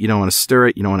mix it. You don't want to stir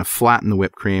it. You don't want to flatten the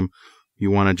whipped cream.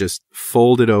 You want to just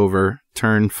fold it over,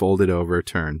 turn, fold it over,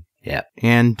 turn. Yeah.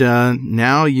 And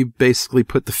now you basically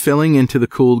put the filling into the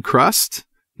cooled crust.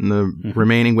 And the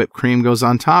remaining whipped cream goes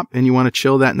on top, and you want to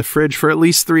chill that in the fridge for at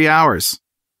least 3 hours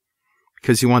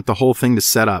because you want the whole thing to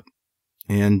set up.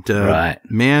 And,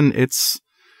 man, it's,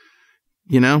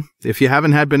 if you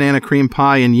haven't had banana cream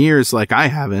pie in years like I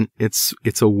haven't,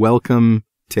 it's a welcome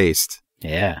taste.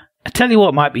 Yeah. I tell you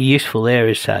what might be useful there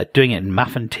is doing it in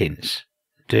muffin tins.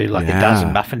 Do like a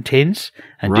dozen muffin tins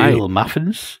and do little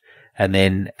muffins. And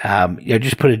then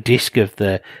just put a disc of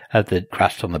the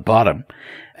crust on the bottom.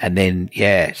 And then,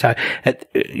 so,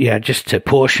 just to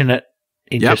portion it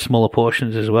into smaller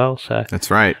portions as well. So that's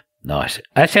right. Nice.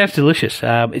 That sounds delicious.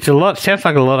 Sounds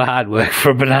like a lot of hard work for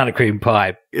a banana cream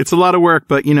pie. It's a lot of work,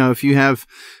 but, if you have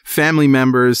family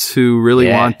members who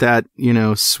really want that,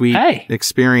 sweet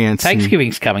experience.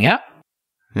 Thanksgiving's coming up.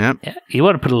 Yep. Yeah. You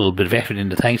want to put a little bit of effort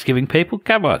into Thanksgiving, people?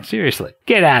 Come on, seriously.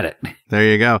 Get at it. There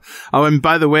you go. Oh, and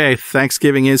by the way,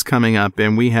 Thanksgiving is coming up,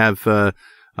 and we have a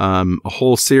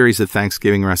whole series of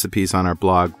Thanksgiving recipes on our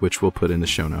blog, which we'll put in the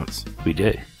show notes. We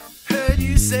do. Heard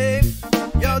you say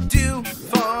you're due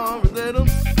for a little.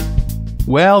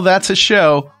 Well, that's a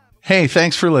show. Hey,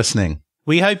 thanks for listening.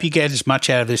 We hope you get as much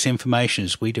out of this information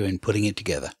as we do in putting it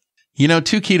together.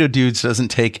 Two Keto Dudes doesn't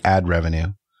take ad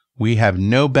revenue. We have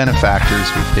no benefactors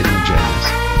with hidden agendas.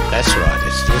 That's right.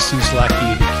 It's listeners like you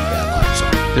who keep our lights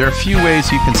on. There are a few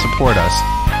ways you can support us,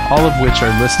 all of which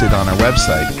are listed on our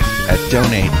website at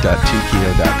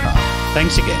donate.2keto.com.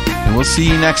 Thanks again. And we'll see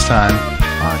you next time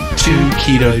on Two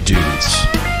Keto Dudes.